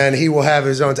saying, and then he will have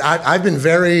his own. I've been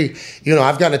very,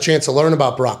 I've gotten a chance to learn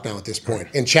about Brock now at this point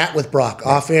and chat with Brock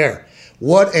off air.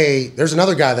 There's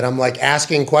another guy that I'm like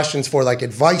asking questions for, like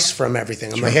advice from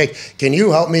everything. I'm like, hey, can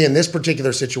you help me in this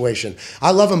particular situation?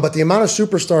 I love him, but the amount of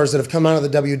superstars that have come out of the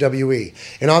WWE,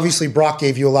 and obviously Brock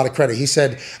gave you a lot of credit. He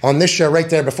said on this show right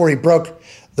there before he broke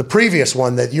the previous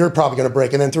one that you're probably going to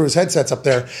break, and then threw his headsets up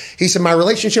there, he said, my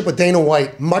relationship with Dana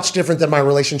White, much different than my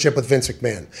relationship with Vince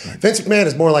McMahon. Right. Vince McMahon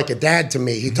is more like a dad to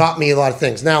me. He taught me a lot of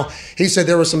things. Now, he said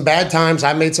there were some bad times.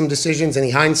 I made some decisions, and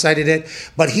he hindsighted it.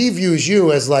 But he views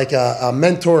you as like a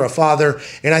mentor, a father,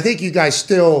 and I think you guys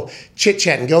still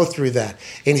chit-chat and go through that.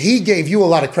 And he gave you a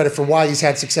lot of credit for why he's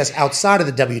had success outside of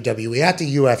the WWE, at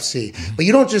the UFC. But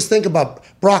you don't just think about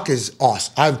Brock as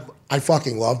awesome. I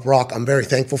fucking love Brock. I'm very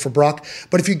thankful for Brock.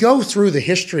 But if you go through the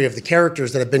history of the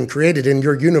characters that have been created in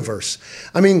your universe,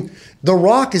 I mean, The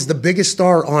Rock is the biggest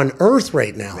star on earth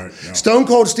right now. Right, yeah. Stone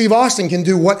Cold Steve Austin can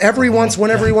do whatever he wants,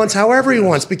 whenever he wants, however he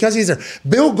wants, because he's there.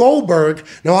 Bill Goldberg,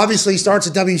 now obviously he starts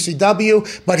at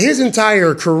WCW, but his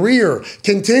entire career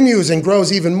continues and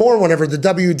grows even more whenever the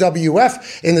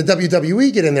WWF and the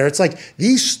WWE get in there. It's like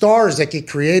these stars that get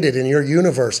created in your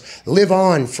universe live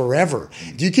on forever.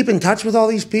 Do you keep in touch with all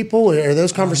these people? Are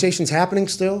those conversations happening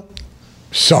still?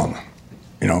 Some.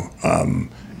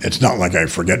 It's not like I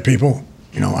forget people.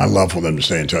 I love for them to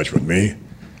stay in touch with me.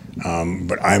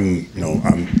 But I'm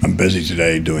busy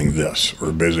today doing this.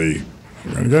 We're busy.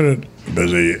 I'm going to get it.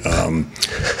 Busy,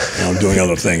 doing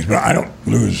other things. But I don't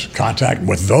lose contact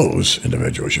with those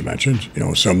individuals you mentioned.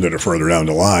 Some that are further down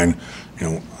the line.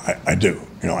 I do.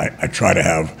 I try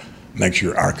to make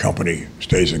sure our company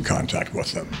stays in contact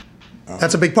with them.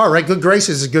 That's a big part, right? Good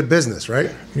graces is good business, right?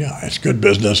 Yeah, it's good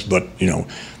business, but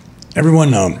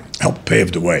everyone helped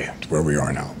pave the way to where we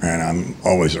are now, and I'm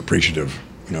always appreciative.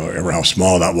 Ever how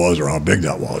small that was or how big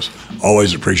that was,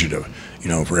 always appreciative.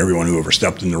 For everyone who ever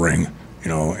stepped in the ring,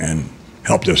 and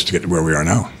helped us to get to where we are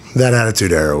now. That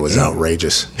Attitude Era was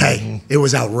outrageous. Hey, it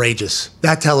was outrageous.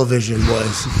 That television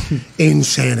was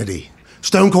insanity.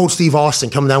 Stone Cold Steve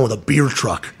Austin coming down with a beer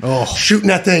truck, shooting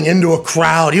that thing into a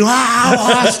crowd.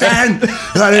 Austin!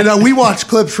 And we watched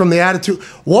clips from the Attitude.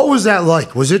 What was that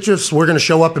like? Was it just we're going to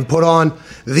show up and put on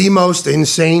the most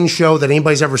insane show that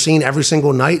anybody's ever seen every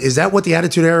single night? Is that what the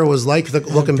Attitude Era was like,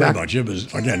 looking back? Pretty much. It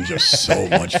was, again, just so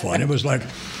much fun. It was like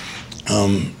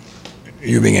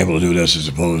you being able to do this as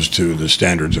opposed to the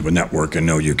standards of a network and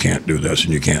no, you can't do this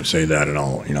and you can't say that and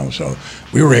all, So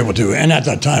we were able to, and at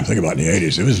that time, think about in the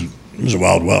 80s, it was a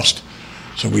Wild West.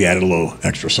 So we added a little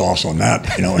extra sauce on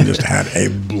that, and just had a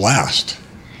blast.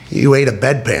 You ate a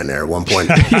bedpan there at one point.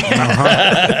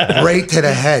 Right to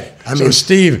the head. So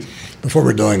Steve, before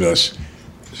we're doing this,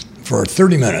 for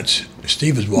 30 minutes,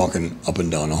 Steve is walking up and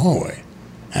down the hallway.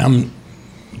 And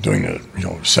I'm doing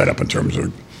the setup in terms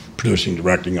of producing,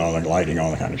 directing, all that lighting,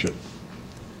 all that kind of shit.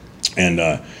 And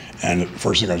the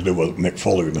first thing I was doing was Mick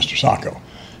Foley with Mr. Sacco.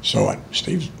 So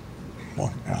Steve's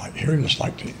walking, I hear him just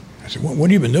like to. I said, what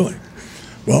have you been doing?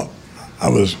 Well, I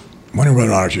was wondering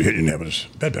whether or not I should hit your head with this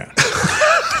bedpan.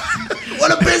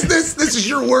 What a business! This is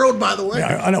your world, by the way.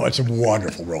 Yeah, I know it's a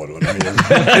wonderful world. I mean,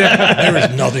 there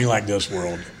is nothing like this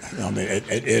world. I mean,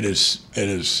 it is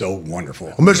so wonderful.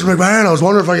 Well, Mr. McMahon, I was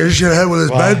wondering if I could hit your head with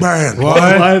this bedpan.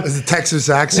 What? It's a Texas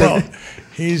accent. Well,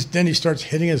 he starts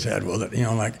hitting his head with it.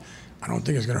 Like, I don't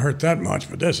think it's going to hurt that much,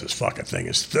 but this fucking thing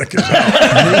is thick as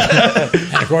hell.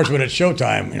 And of course, when it's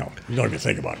showtime, you don't even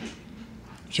think about it.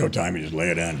 Showtime, you just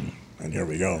lay it in, and here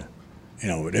we go.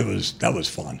 But that was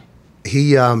fun.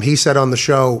 He said on the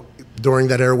show during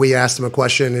that era, we asked him a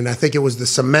question, and I think it was the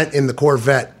cement in the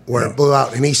Corvette where it blew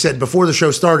out. And he said before the show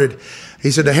started,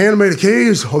 he said, they handed me the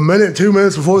keys 2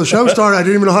 minutes before the show started. I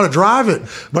didn't even know how to drive it.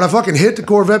 But I fucking hit the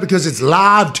Corvette because it's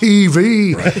live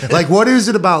TV. Right. Like, what is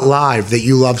it about live that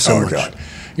you love so much? God.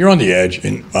 You're on the edge,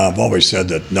 and I've always said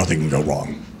that nothing can go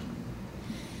wrong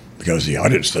because the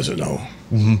audience doesn't know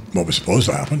what was supposed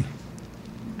to happen.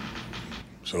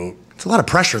 So it's a lot of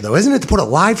pressure, though, isn't it, to put a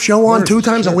live show on 2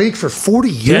 times a week for 40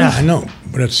 years? Yeah, I know,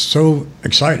 but it's so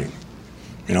exciting.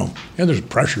 Yeah, there's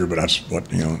pressure, but that's what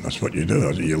you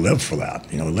do. You live for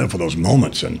that. Live for those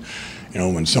moments, and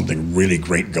when something really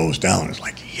great goes down, it's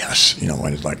like yes,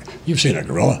 and it's like you've seen a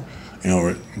gorilla.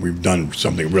 We've done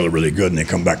something really, really good, and they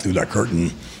come back through that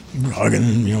curtain,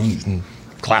 hugging,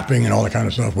 clapping, and all that kind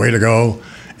of stuff. Way to go!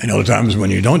 And other times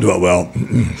when you don't do it well,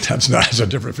 that's a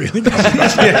different feeling.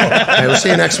 Hey, we'll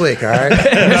see you next week, all right?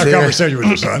 Have a conversation with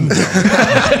your son.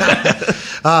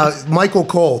 Michael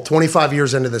Cole, 25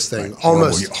 years into this thing.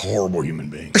 Horrible human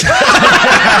being.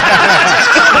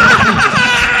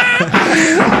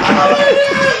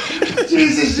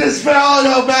 Jesus just fell.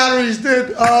 No batteries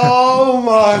did. Oh,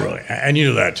 my. Really. And you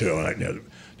knew that, too. Like, the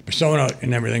persona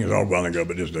and everything is all well and good,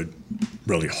 but just a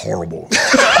really horrible.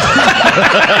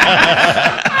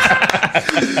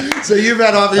 So you've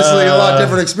had obviously a lot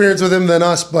different experience with him than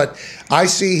us, but I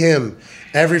see him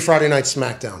every Friday night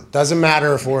SmackDown. Doesn't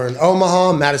matter if we're in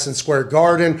Omaha, Madison Square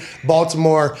Garden,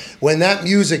 Baltimore. When that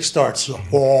music starts,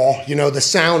 the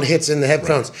sound hits in the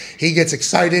headphones. Right. He gets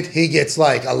excited. He gets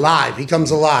alive. He comes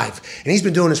alive. And he's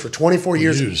been doing this for 24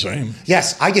 years. You do the same.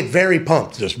 Yes, I get very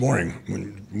pumped. This morning,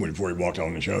 before he walked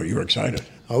on the show, you were excited.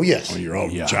 Oh, yes. You're all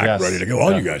jacked, ready to go.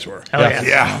 All you guys were. Oh, yeah.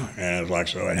 Yeah. And it's like,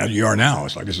 so, and how you are now,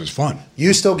 it's like, this is fun.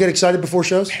 You still get excited before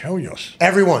shows? Hell yes.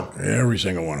 Everyone? Every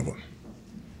single one of them.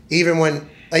 Even when,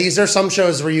 is there some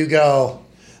shows where you go,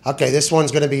 okay, this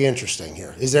one's going to be interesting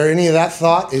here? Is there any of that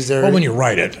thought? Is there? Well, when you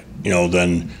write it,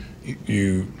 then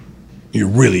you're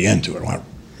really into it.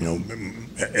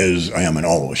 As I am in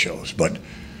all those shows, but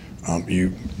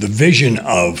the vision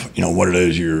of what it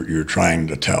is you're trying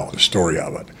to tell, the story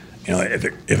of it.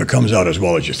 If it comes out as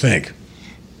well as you think,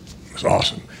 it's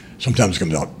awesome. Sometimes it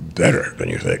comes out better than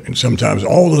you think, and sometimes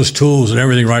all those tools and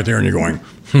everything right there, and you're going,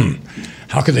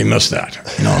 how could they miss that?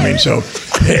 So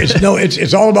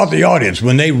it's all about the audience.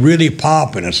 When they really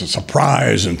pop and it's a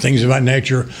surprise and things of that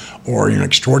nature, or an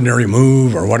extraordinary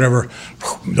move or whatever,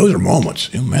 those are moments.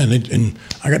 And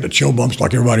I got the chill bumps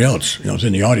like everybody else. It's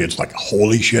in the audience like,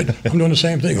 holy shit, I'm doing the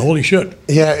same thing. Holy shit.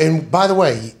 Yeah, and by the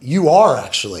way, you are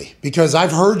actually, because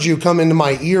I've heard you come into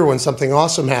my ear when something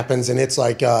awesome happens, and it's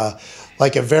like a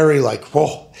very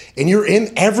whoa. And you're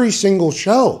in every single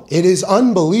show. It is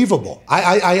unbelievable.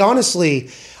 I honestly,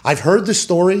 I've heard the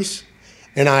stories,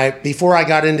 and before I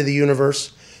got into the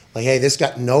universe, hey,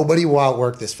 nobody will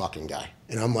outwork this fucking guy.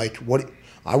 And I'm like, what?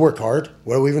 I work hard.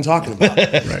 What are we even talking about?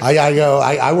 Right.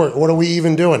 I work. What are we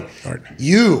even doing? Right.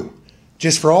 You,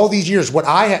 just for all these years, what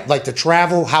I had, to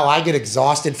travel, how I get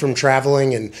exhausted from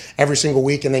traveling and every single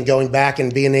week and then going back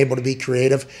and being able to be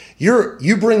creative.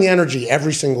 You bring the energy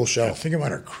every single show. Yeah, think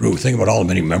about our crew. Think about all the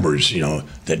many members,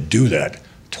 that do that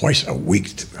twice a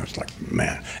week. I was like,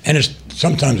 man. And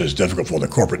sometimes it's difficult for the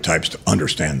corporate types to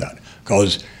understand that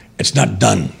because it's not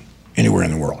done anywhere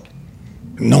in the world.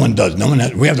 No one does.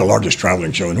 We have the largest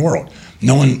traveling show in the world.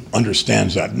 No one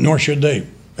understands that, nor should they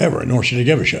ever, nor should they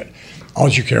give a shit. All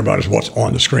you care about is what's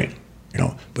on the screen.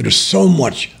 But there's so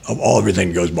much of everything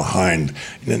that goes behind.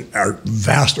 And our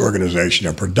vast organization,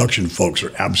 our production folks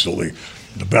are absolutely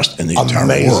the best in the entire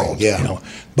world. Yeah.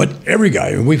 But every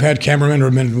guy, we've had cameramen who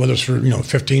have been with us for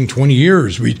 15, 20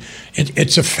 years.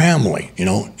 It's a family,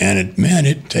 and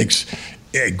it takes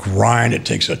a grind. It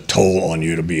takes a toll on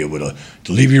you to be able to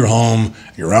leave your home.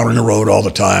 You're out on the road all the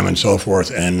time and so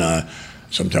forth. And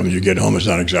sometimes you get home, it's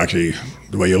not exactly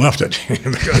the way you left it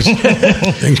because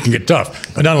things can get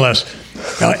tough. But nonetheless,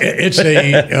 it's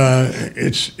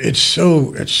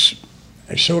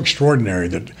so extraordinary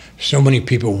that so many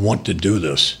people want to do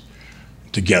this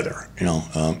together, and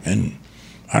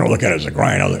I don't look at it as a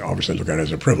grind. I obviously look at it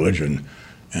as a privilege, and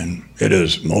it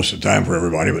is most of the time for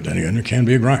everybody, but then again, it can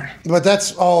be a grind. But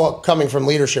that's all coming from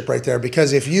leadership right there,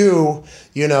 because if you're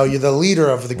the leader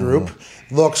of the group,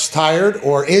 looks tired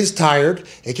or is tired,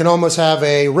 it can almost have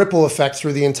a ripple effect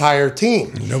through the entire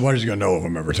team. Nobody's going to know if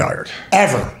I'm ever tired.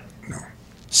 Ever. No.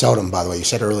 Seldom, by the way, you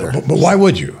said earlier. But why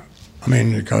would you? I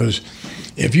mean, because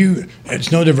it's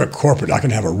no different corporate. I can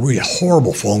have a really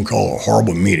horrible phone call, a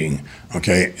horrible meeting,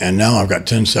 okay, and now I've got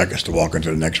 10 seconds to walk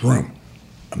into the next room.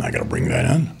 Am I going to bring that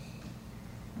in?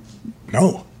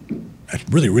 No. That's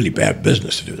really, really bad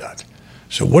business to do that.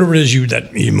 So whatever it is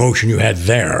that emotion you had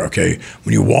there, okay,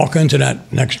 when you walk into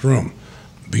that next room,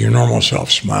 be your normal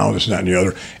self, smile, this, that, and the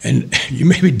other, and you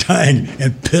may be dying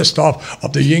and pissed off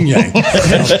up the yin yang,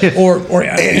 or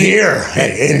in here,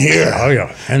 oh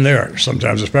yeah, and there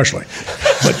sometimes especially.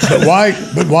 But why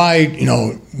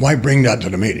bring that to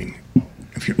the meeting?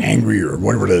 If you're angry or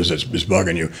whatever it is that's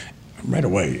bugging you, right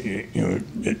away,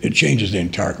 it changes the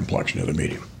entire complexion of the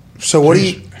medium. So what do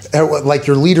you, like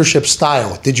your leadership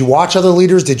style? Did you watch other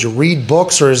leaders? Did you read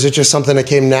books? Or is it just something that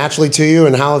came naturally to you?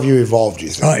 And how have you evolved, do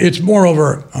you think? It's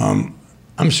moreover, I'm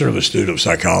sort of a student of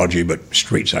psychology, but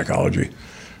street psychology.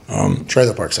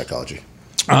 Trailer park psychology.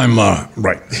 I'm,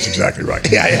 right, that's exactly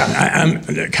right. Yeah. I'm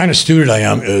the kind of student I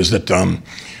am is that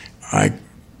I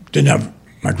didn't have,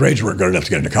 my grades weren't good enough to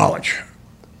get into college.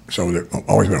 So I've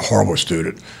always been a horrible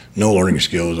student. No learning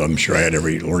skills. I'm sure I had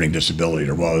every learning disability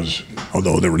there was,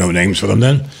 although there were no names for them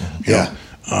then. Yeah.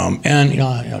 I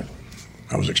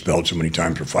was expelled so many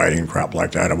times for fighting and crap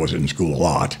like that. I wasn't in school a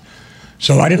lot.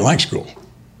 So I didn't like school.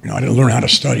 I didn't learn how to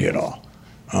study at all.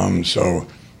 So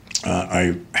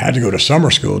I had to go to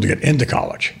summer school to get into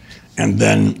college. And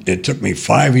then it took me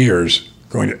 5 years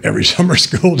going to every summer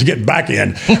school to get back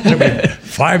in. It took me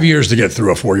 5 years to get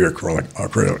through a 4-year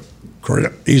curriculum.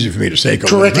 Easy for me to say.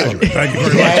 Curriculum. Thank you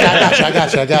very much.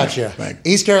 I got you.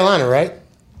 East Carolina, right?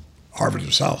 Harvard of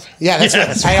the South. Yeah, that's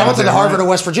it. I went to the Harvard of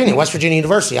West Virginia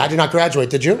University. I did not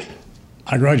graduate. Did you?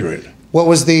 I graduated. What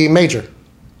was the major?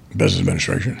 Business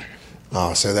administration.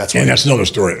 Oh, so that's and that's another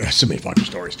story. That's so many fucking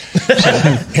stories. So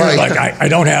here's like I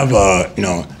don't have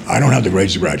I don't have the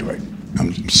grades to graduate.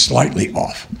 I'm slightly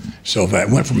off. So if I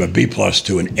went from a B+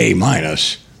 to an A-,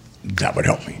 that would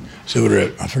help me.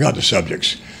 So I forgot the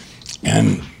subjects.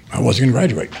 And I wasn't going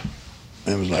to graduate.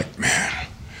 And it was like, man.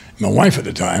 My wife at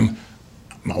the time,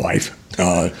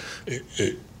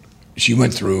 she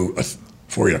went through a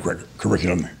 4-year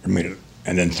curriculum and made it,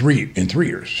 and then in 3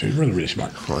 years. She's really, really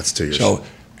smart. Well, that's 2 years. So,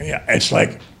 yeah, it's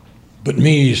like, but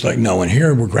me, it's like, no, and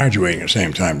here we're graduating at the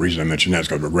same time. The reason I mentioned that is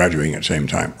because we're graduating at the same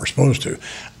time. We're supposed to.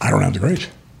 I don't have the grades.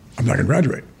 I'm not going to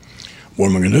graduate. What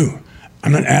am I going to do?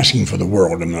 I'm not asking for the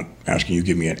world. I'm not asking you to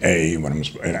give me an A when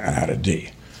I had a D.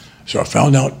 So I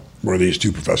found out where these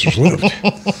two professors lived.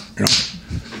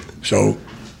 So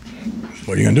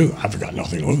what are you going to do? I've got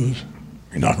nothing to lose.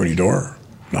 You knock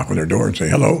on their door and say,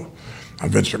 hello, I'm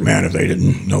Vince McMahon, if they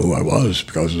didn't know who I was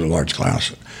because it was a large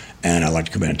class. And I'd like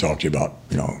to come in and talk to you about,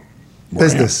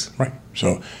 business. Right.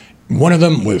 So one of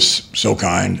them was so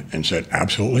kind and said,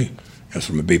 absolutely. As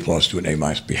from a B+ to an A-,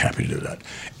 be happy to do that.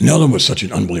 And the other one was such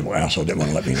an unbelievable asshole, didn't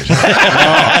want to let me in his house.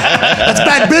 That's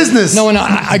bad business. No, and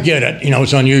I get it.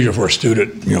 It's unusual for a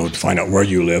student, to find out where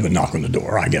you live and knock on the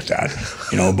door. I get that,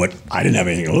 but I didn't have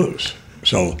anything to lose.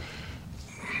 So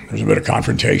there was a bit of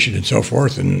confrontation and so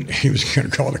forth, and he was going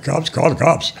to call the cops. Call the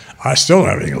cops. I still don't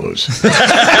have anything to lose.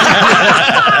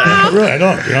 Really, I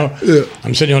don't, Yeah.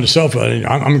 I'm sitting on the sofa, and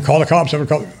I'm going to call the cops. No,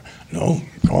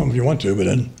 call them if you want to, but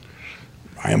then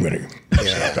I am going to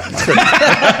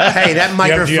Hey, that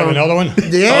microphone. Do you have another one?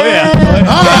 Yeah.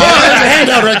 Oh, there's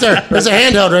a handheld right there. There's a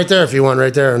handheld right there if you want,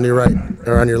 right there on your right.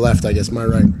 Or on your left, I guess, my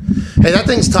right. Hey, that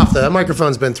thing's tough, though. That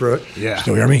microphone's been through it. Yeah.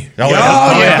 Still hear me? Oh,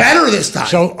 you're better this time.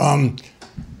 So,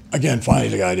 again, finally,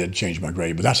 the guy did change my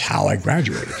grade, but that's how I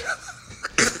graduated.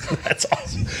 That's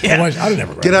awesome. Otherwise, I'd have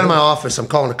never graduated. Get out of my office. I'm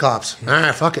calling the cops. All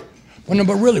right, fuck it. Well, no,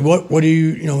 but really, what do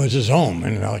you know, is his home?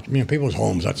 And like, people's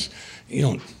homes, that's,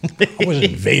 I wasn't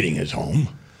invading his home.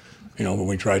 When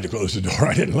we tried to close the door,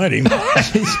 I didn't let him.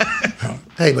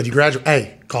 Hey, but you graduate.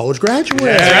 Hey, college graduate.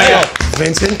 Yeah.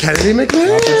 Vincent Kennedy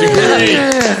McMahon.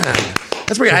 Yeah.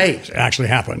 That's pretty. Hey, It actually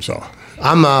happened, so.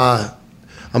 I'm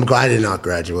glad I did not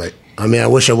graduate. I mean, I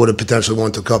wish I would have potentially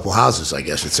went to a couple houses, I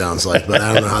guess it sounds like, but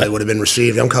I don't know how they would have been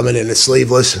received. I'm coming in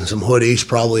sleeveless and some hoodies,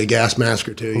 probably a gas mask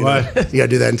or two. You got to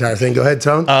do that entire thing. Go ahead,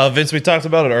 Tone. Vince, we talked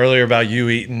about it earlier about you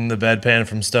eating the bedpan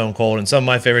from Stone Cold, and some of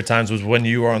my favorite times was when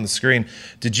you were on the screen.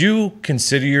 Did you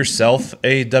consider yourself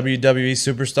a WWE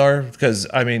superstar? Because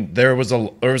I mean, there was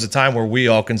a time where we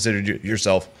all considered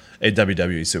yourself a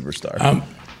WWE superstar.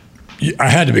 I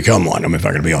had to become one. I mean, if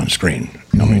I could be on screen,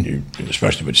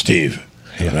 especially with Steve.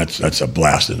 Yeah, that's a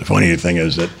blast. And the funny thing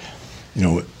is that,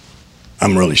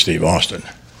 I'm really Steve Austin,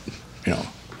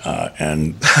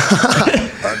 and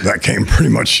that came pretty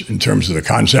much in terms of the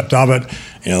concept of it,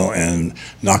 and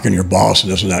knocking your boss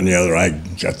and this and that and the other. I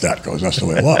get that because that's the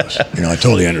way it was. I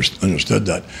totally understood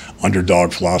that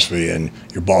underdog philosophy and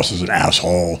your boss is an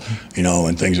asshole,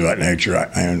 and things of that nature.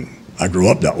 I grew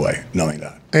up that way, knowing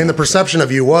that. And the perception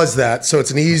of you was that, so it's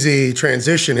an easy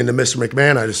transition into Mr.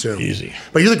 McMahon, I'd assume. Easy.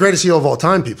 But you're the greatest heel of all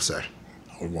time, people say.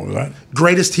 What was that?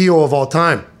 Greatest heel of all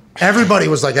time. Everybody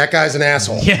was like, that guy's an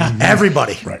asshole. Yeah.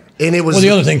 Everybody. Right. And it was. Well, the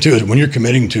other thing, too, is when you're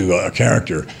committing to a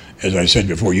character, as I said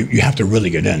before, you have to really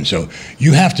get in. So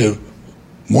you have to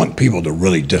want people to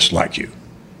really dislike you.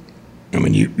 I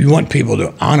mean, you want people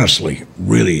to honestly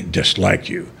really dislike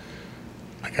you.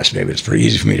 I guess maybe it's pretty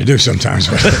easy for me to do sometimes,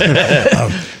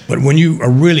 but when you are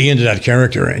really into that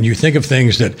character and you think of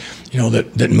things that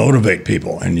that motivate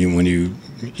people, and when you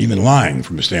even lying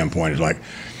from a standpoint is like,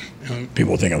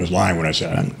 people think I was lying when I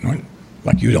said,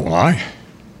 like, you don't lie.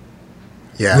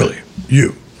 Yeah. Really,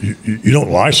 you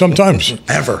don't lie sometimes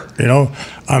Ever.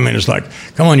 I mean, it's like,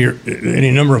 come on, you're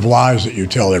any number of lies that you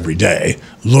tell every day,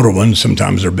 little ones,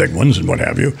 sometimes they're big ones and what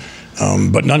have you.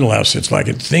 But nonetheless, it's like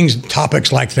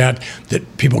topics like that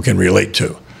people can relate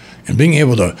to, and being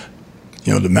able to,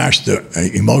 to mash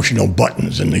the emotional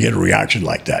buttons and to get a reaction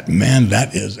like that, man,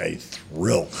 that is a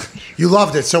thrill. You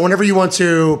loved it. So whenever you went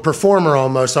to performer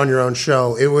almost on your own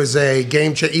show, it was a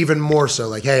game changer, even more so.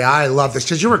 Like, hey, I love this.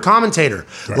 Because you were a commentator,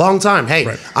 long time. Hey,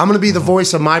 I'm going to be the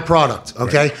voice of my product,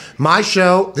 okay? My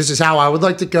show, this is how I would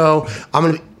like to go. I'm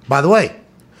going to be, by the way,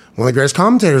 one of the greatest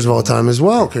commentators of all time as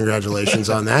well. Congratulations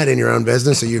on that in your own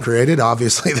business that you created.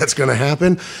 Obviously, that's going to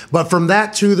happen. But from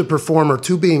that to the performer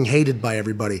to being hated by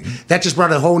everybody, that just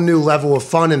brought a whole new level of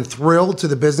fun and thrill to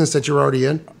the business that you're already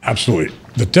in? Absolutely.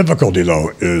 The difficulty,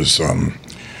 though, is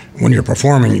when you're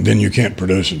performing, then you can't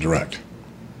produce and direct.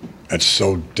 That's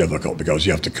so difficult because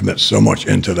you have to commit so much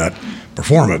into that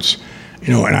performance,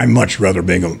 and I'd much rather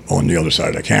being on the other side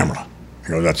of the camera.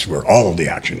 That's where all of the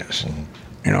action is,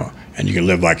 and you can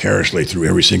live vicariously through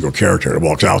every single character that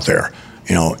walks out there,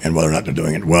 and whether or not they're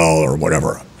doing it well or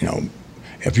whatever,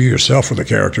 If you yourself were the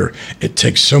character, it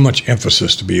takes so much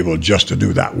emphasis to be able just to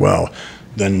do that well,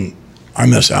 then I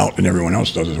miss out, and everyone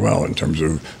else does as well, in terms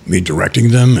of me directing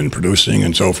them and producing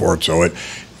and so forth. So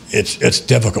it's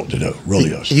difficult to do, really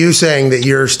is. You saying that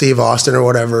you're Steve Austin or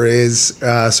whatever is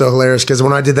so hilarious, because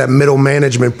when I did that middle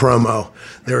management promo,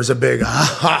 there was a big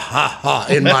ha ha ha ha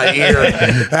in my ear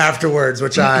afterwards,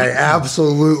 which I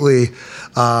absolutely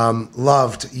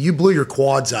loved. You blew your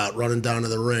quads out running down to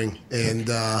the ring. And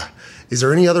is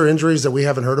there any other injuries that we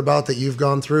haven't heard about that you've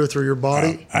gone through your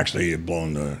body? Actually, you've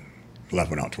blown the left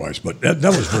one out twice, but that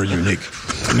was very unique.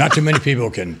 Not too many people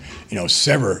can,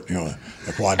 sever,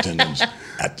 the quad tendons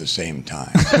at the same time.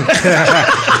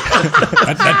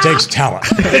 that takes talent.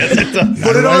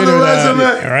 Put it on the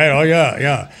resume. All right. Oh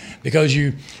yeah. Because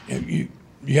you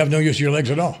have no use of your legs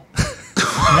at all. No,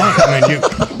 I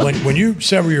mean, when you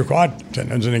sever your quad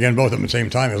tendons, and again, both of them at the same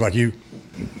time, it's like you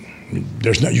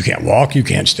can't walk, you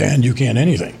can't stand, you can't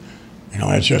anything.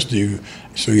 It's just you.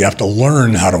 So you have to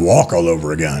learn how to walk all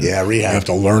over again. Yeah, rehab. You have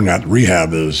to learn that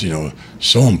rehab is,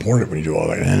 so important when you do all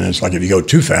that. And it's like if you go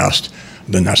too fast,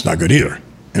 then that's not good either.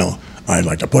 I'd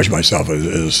like to push myself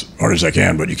as hard as I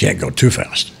can, but you can't go too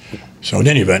fast. So in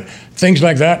any event, things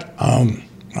like that.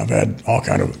 I've had all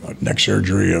kind of neck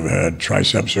surgery. I've had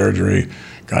tricep surgery.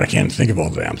 God, I can't think of all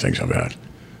the damn things I've had.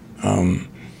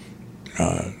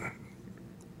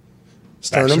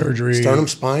 Sternum surgery. Sternum,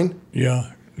 spine.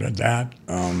 Yeah, that.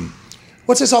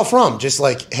 What's this all from? Just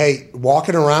like, hey,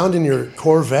 walking around in your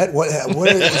Corvette? What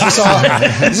is this all?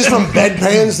 Is this from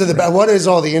bedpans to the back? What is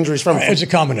all the injuries from? It's a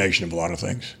combination of a lot of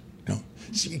things.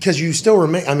 Because you still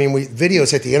remain. I mean,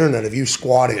 videos hit the internet of you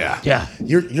squatting. Yeah.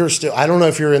 You're still. I don't know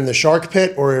if you're in the shark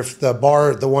pit or if the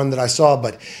bar, the one that I saw,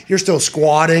 but you're still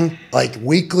squatting like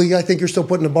weekly. I think you're still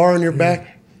putting the bar on your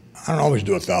back. I don't always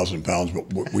do 1,000 pounds,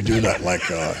 but we do that like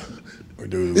we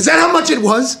do. Is that how much it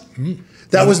was?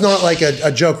 That was not like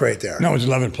a joke right there. No, it's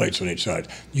 11 plates on each side.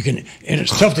 You can, and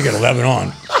it's tough to get 11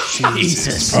 on.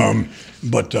 Jesus.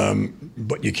 But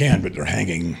you can. But they're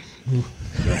hanging.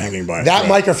 They're hanging by. That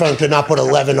microphone could not put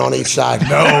 11 on each side.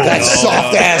 No, that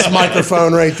soft ass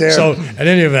microphone right there. So at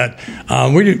any event,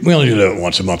 we only do that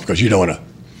once a month because you don't want to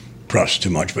press too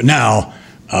much. But now,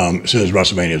 as soon as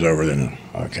WrestleMania is over, then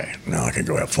okay, now I can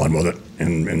go have fun with it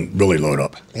and really load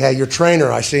up. Yeah, your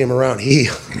trainer, I see him around.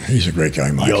 He's a great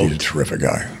guy, Mike. He's a terrific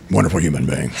guy, wonderful human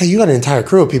being. Hey, you got an entire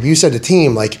crew of people. You said the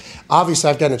team. Like, obviously,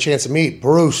 I've gotten a chance to meet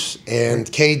Bruce and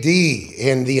KD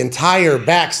and the entire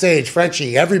backstage,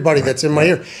 Frenchie, everybody that's in my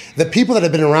ear. The people that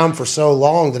have been around for so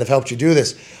long that have helped you do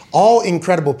this, all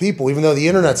incredible people, even though the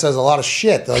internet says a lot of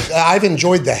shit. Like, I've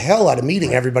enjoyed the hell out of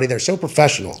meeting everybody. They're so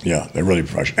professional. Yeah, they're really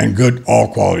professional and good,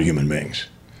 all-quality human beings.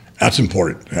 That's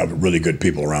important, to have really good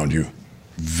people around you.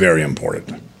 Very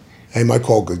important. Hey, Mike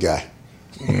Cole, good guy.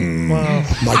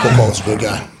 Michael Cole's a good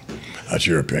guy. That's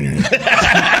your opinion. And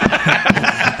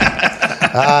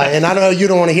I don't know, you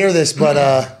don't want to hear this, but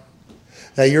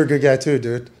you're a good guy too,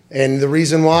 dude. And the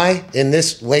reason why, in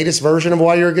this latest version of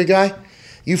why you're a good guy,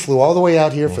 you flew all the way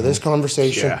out here for this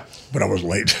conversation. Yeah, but I was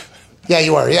late. Yeah,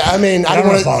 you are. Yeah, I mean, I don't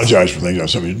want to apologize for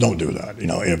things. Somebody don't do that. You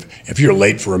know, if you're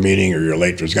late for a meeting or you're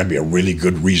late, there's got to be a really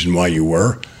good reason why you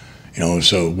were. You know,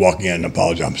 so walking in and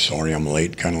apologize, I'm sorry, I'm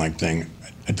late, kind of like thing.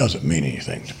 It doesn't mean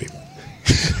anything to people.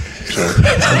 So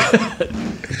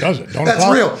it doesn't. Don't That's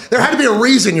real. There had to be a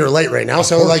reason you're late right now.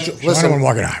 So, like, listen. I don't want to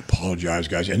walk in. I apologize,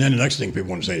 guys. And then the next thing people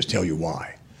want to say is tell you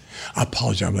why. I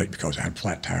apologize, I'm late because I had a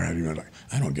flat tire.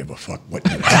 I don't give a fuck what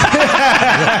you're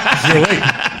late.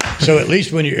 So at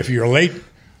least if you're late,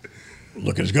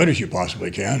 look as good as you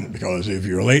possibly can, because if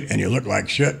you're late and you look like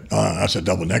shit, that's a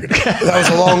double negative. That was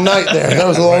a long night there. That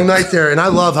was a long night there. And I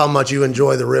love how much you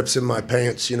enjoy the rips in my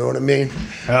pants. You know what I mean?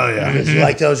 Hell yeah. You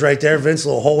like those right there, Vince? A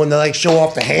little hole in the leg, show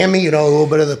off the hammy, you know, a little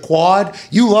bit of the quad.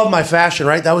 You love my fashion,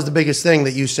 right? That was the biggest thing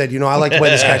that you said, you know, I like the way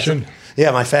this guy.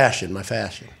 Yeah, my fashion.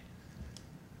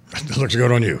 That looks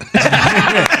good on you.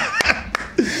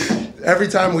 Every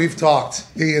time we've talked,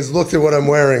 he has looked at what I'm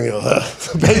wearing,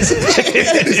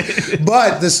 basically.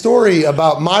 But the story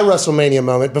about my WrestleMania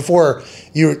moment before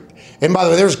you, and by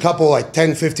the way, there's a couple, like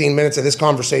 10, 15 minutes of this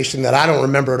conversation that I don't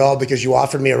remember at all because you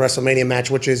offered me a WrestleMania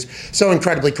match, which is so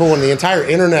incredibly cool. And the entire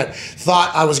internet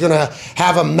thought I was going to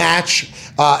have a match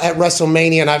at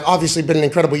WrestleMania. And I've obviously been an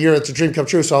incredible year. It's a dream come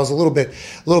true. So I was a little bit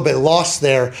lost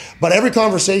there. But every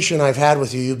conversation I've had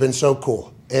with you, you've been so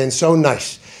cool and so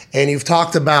nice. And you've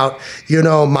talked about, you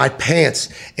know, my pants.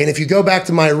 And if you go back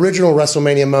to my original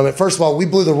WrestleMania moment, first of all, we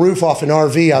blew the roof off an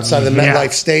RV outside of the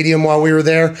MetLife Stadium while we were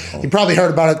there. You probably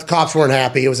heard about it. The cops weren't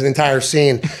happy. It was an entire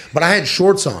scene. But I had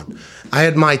shorts on. I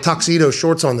had my tuxedo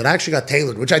shorts on that I actually got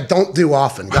tailored, which I don't do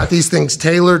often. Got these things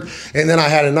tailored. And then I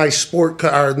had a nice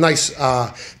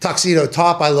tuxedo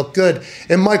top. I looked good.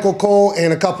 And Michael Cole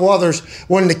and a couple others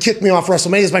wanted to kick me off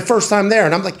WrestleMania. It's my first time there.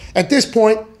 And I'm like, at this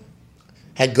point,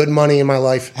 had good money in my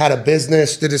life, had a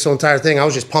business, did this whole entire thing. I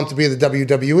was just pumped to be at the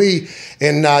WWE.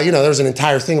 And, you know, there was an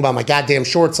entire thing about my goddamn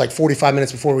shorts like 45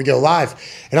 minutes before we go live.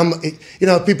 And you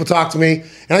know, people talk to me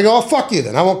and I go, oh, fuck you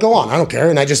then. I won't go on. I don't care.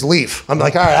 And I just leave. I'm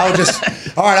like, all right,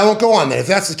 I won't go on then. If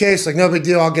that's the case, like, no big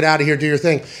deal. I'll get out of here, do your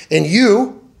thing. And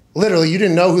literally, you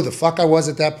didn't know who the fuck I was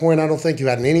at that point. I don't think you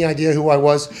had any idea who I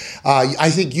was. I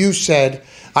think you said,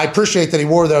 I appreciate that he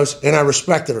wore those and I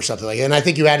respect it or something like that. And I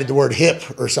think you added the word hip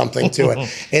or something to it.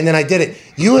 And then I did it.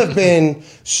 You have been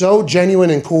so genuine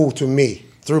and cool to me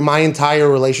through my entire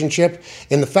relationship.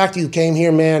 And the fact that you came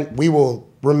here, man, we will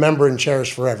remember and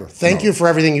cherish forever. Thank you for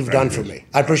everything you've done for me.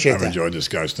 I appreciate that. I've enjoyed this,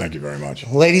 guys. Thank you very much.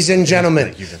 Ladies and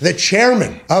gentlemen, the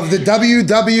chairman of the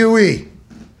WWE,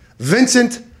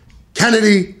 Vincent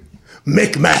Kennedy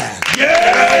McMahon.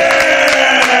 Yeah!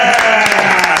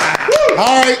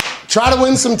 All right. Try to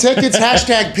win some tickets.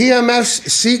 Hashtag PMS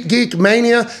SeatGeek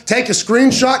Mania. Take a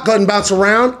screenshot. Go ahead and bounce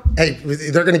around. Hey,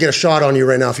 they're going to get a shot on you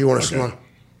right now if you want to smile.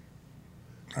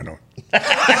 I don't. Go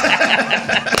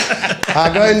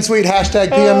ahead and tweet hashtag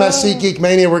PMS SeatGeek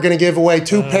Mania. We're going to give away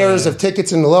 2 pairs of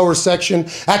tickets in the lower section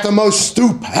at the most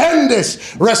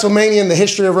stupendous WrestleMania in the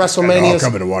history of WrestleMania. I'll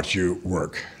come to watch you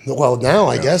work. Well, now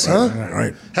I guess, huh?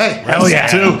 Right. Hey, Hell yeah.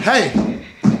 Too. Hey,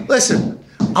 listen.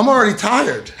 I'm already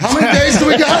tired. How many days do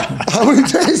we got? 30.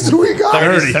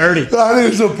 That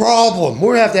is a problem.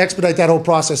 We're going to have to expedite that whole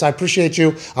process. I appreciate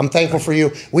you. I'm thankful for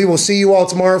you. We will see you all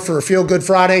tomorrow for a Feel Good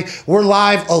Friday. We're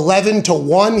live 11 to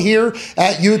 1 here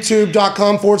at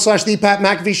youtube.com/The Pat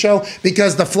McAfee Show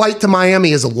because the flight to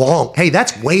Miami is long. Hey,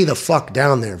 that's way the fuck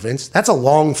down there, Vince. That's a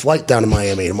long flight down to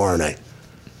Miami tomorrow night.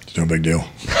 It's no big deal.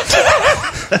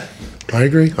 I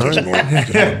agree. All Just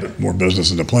right. more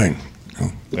business in the plane.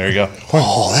 There you go.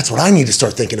 Oh, that's what I need to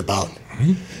start thinking about.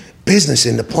 Business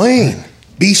in the plane.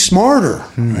 Be smarter.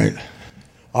 Right.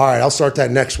 All right, I'll start that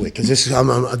next week because this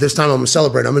time I'm going to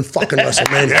celebrate. I'm in fucking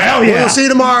WrestleMania. Hell yeah. We'll see you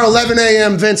tomorrow, 11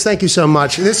 a.m. Vince, thank you so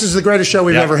much. This is the greatest show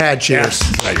we've ever had. Cheers.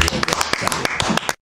 Thank you.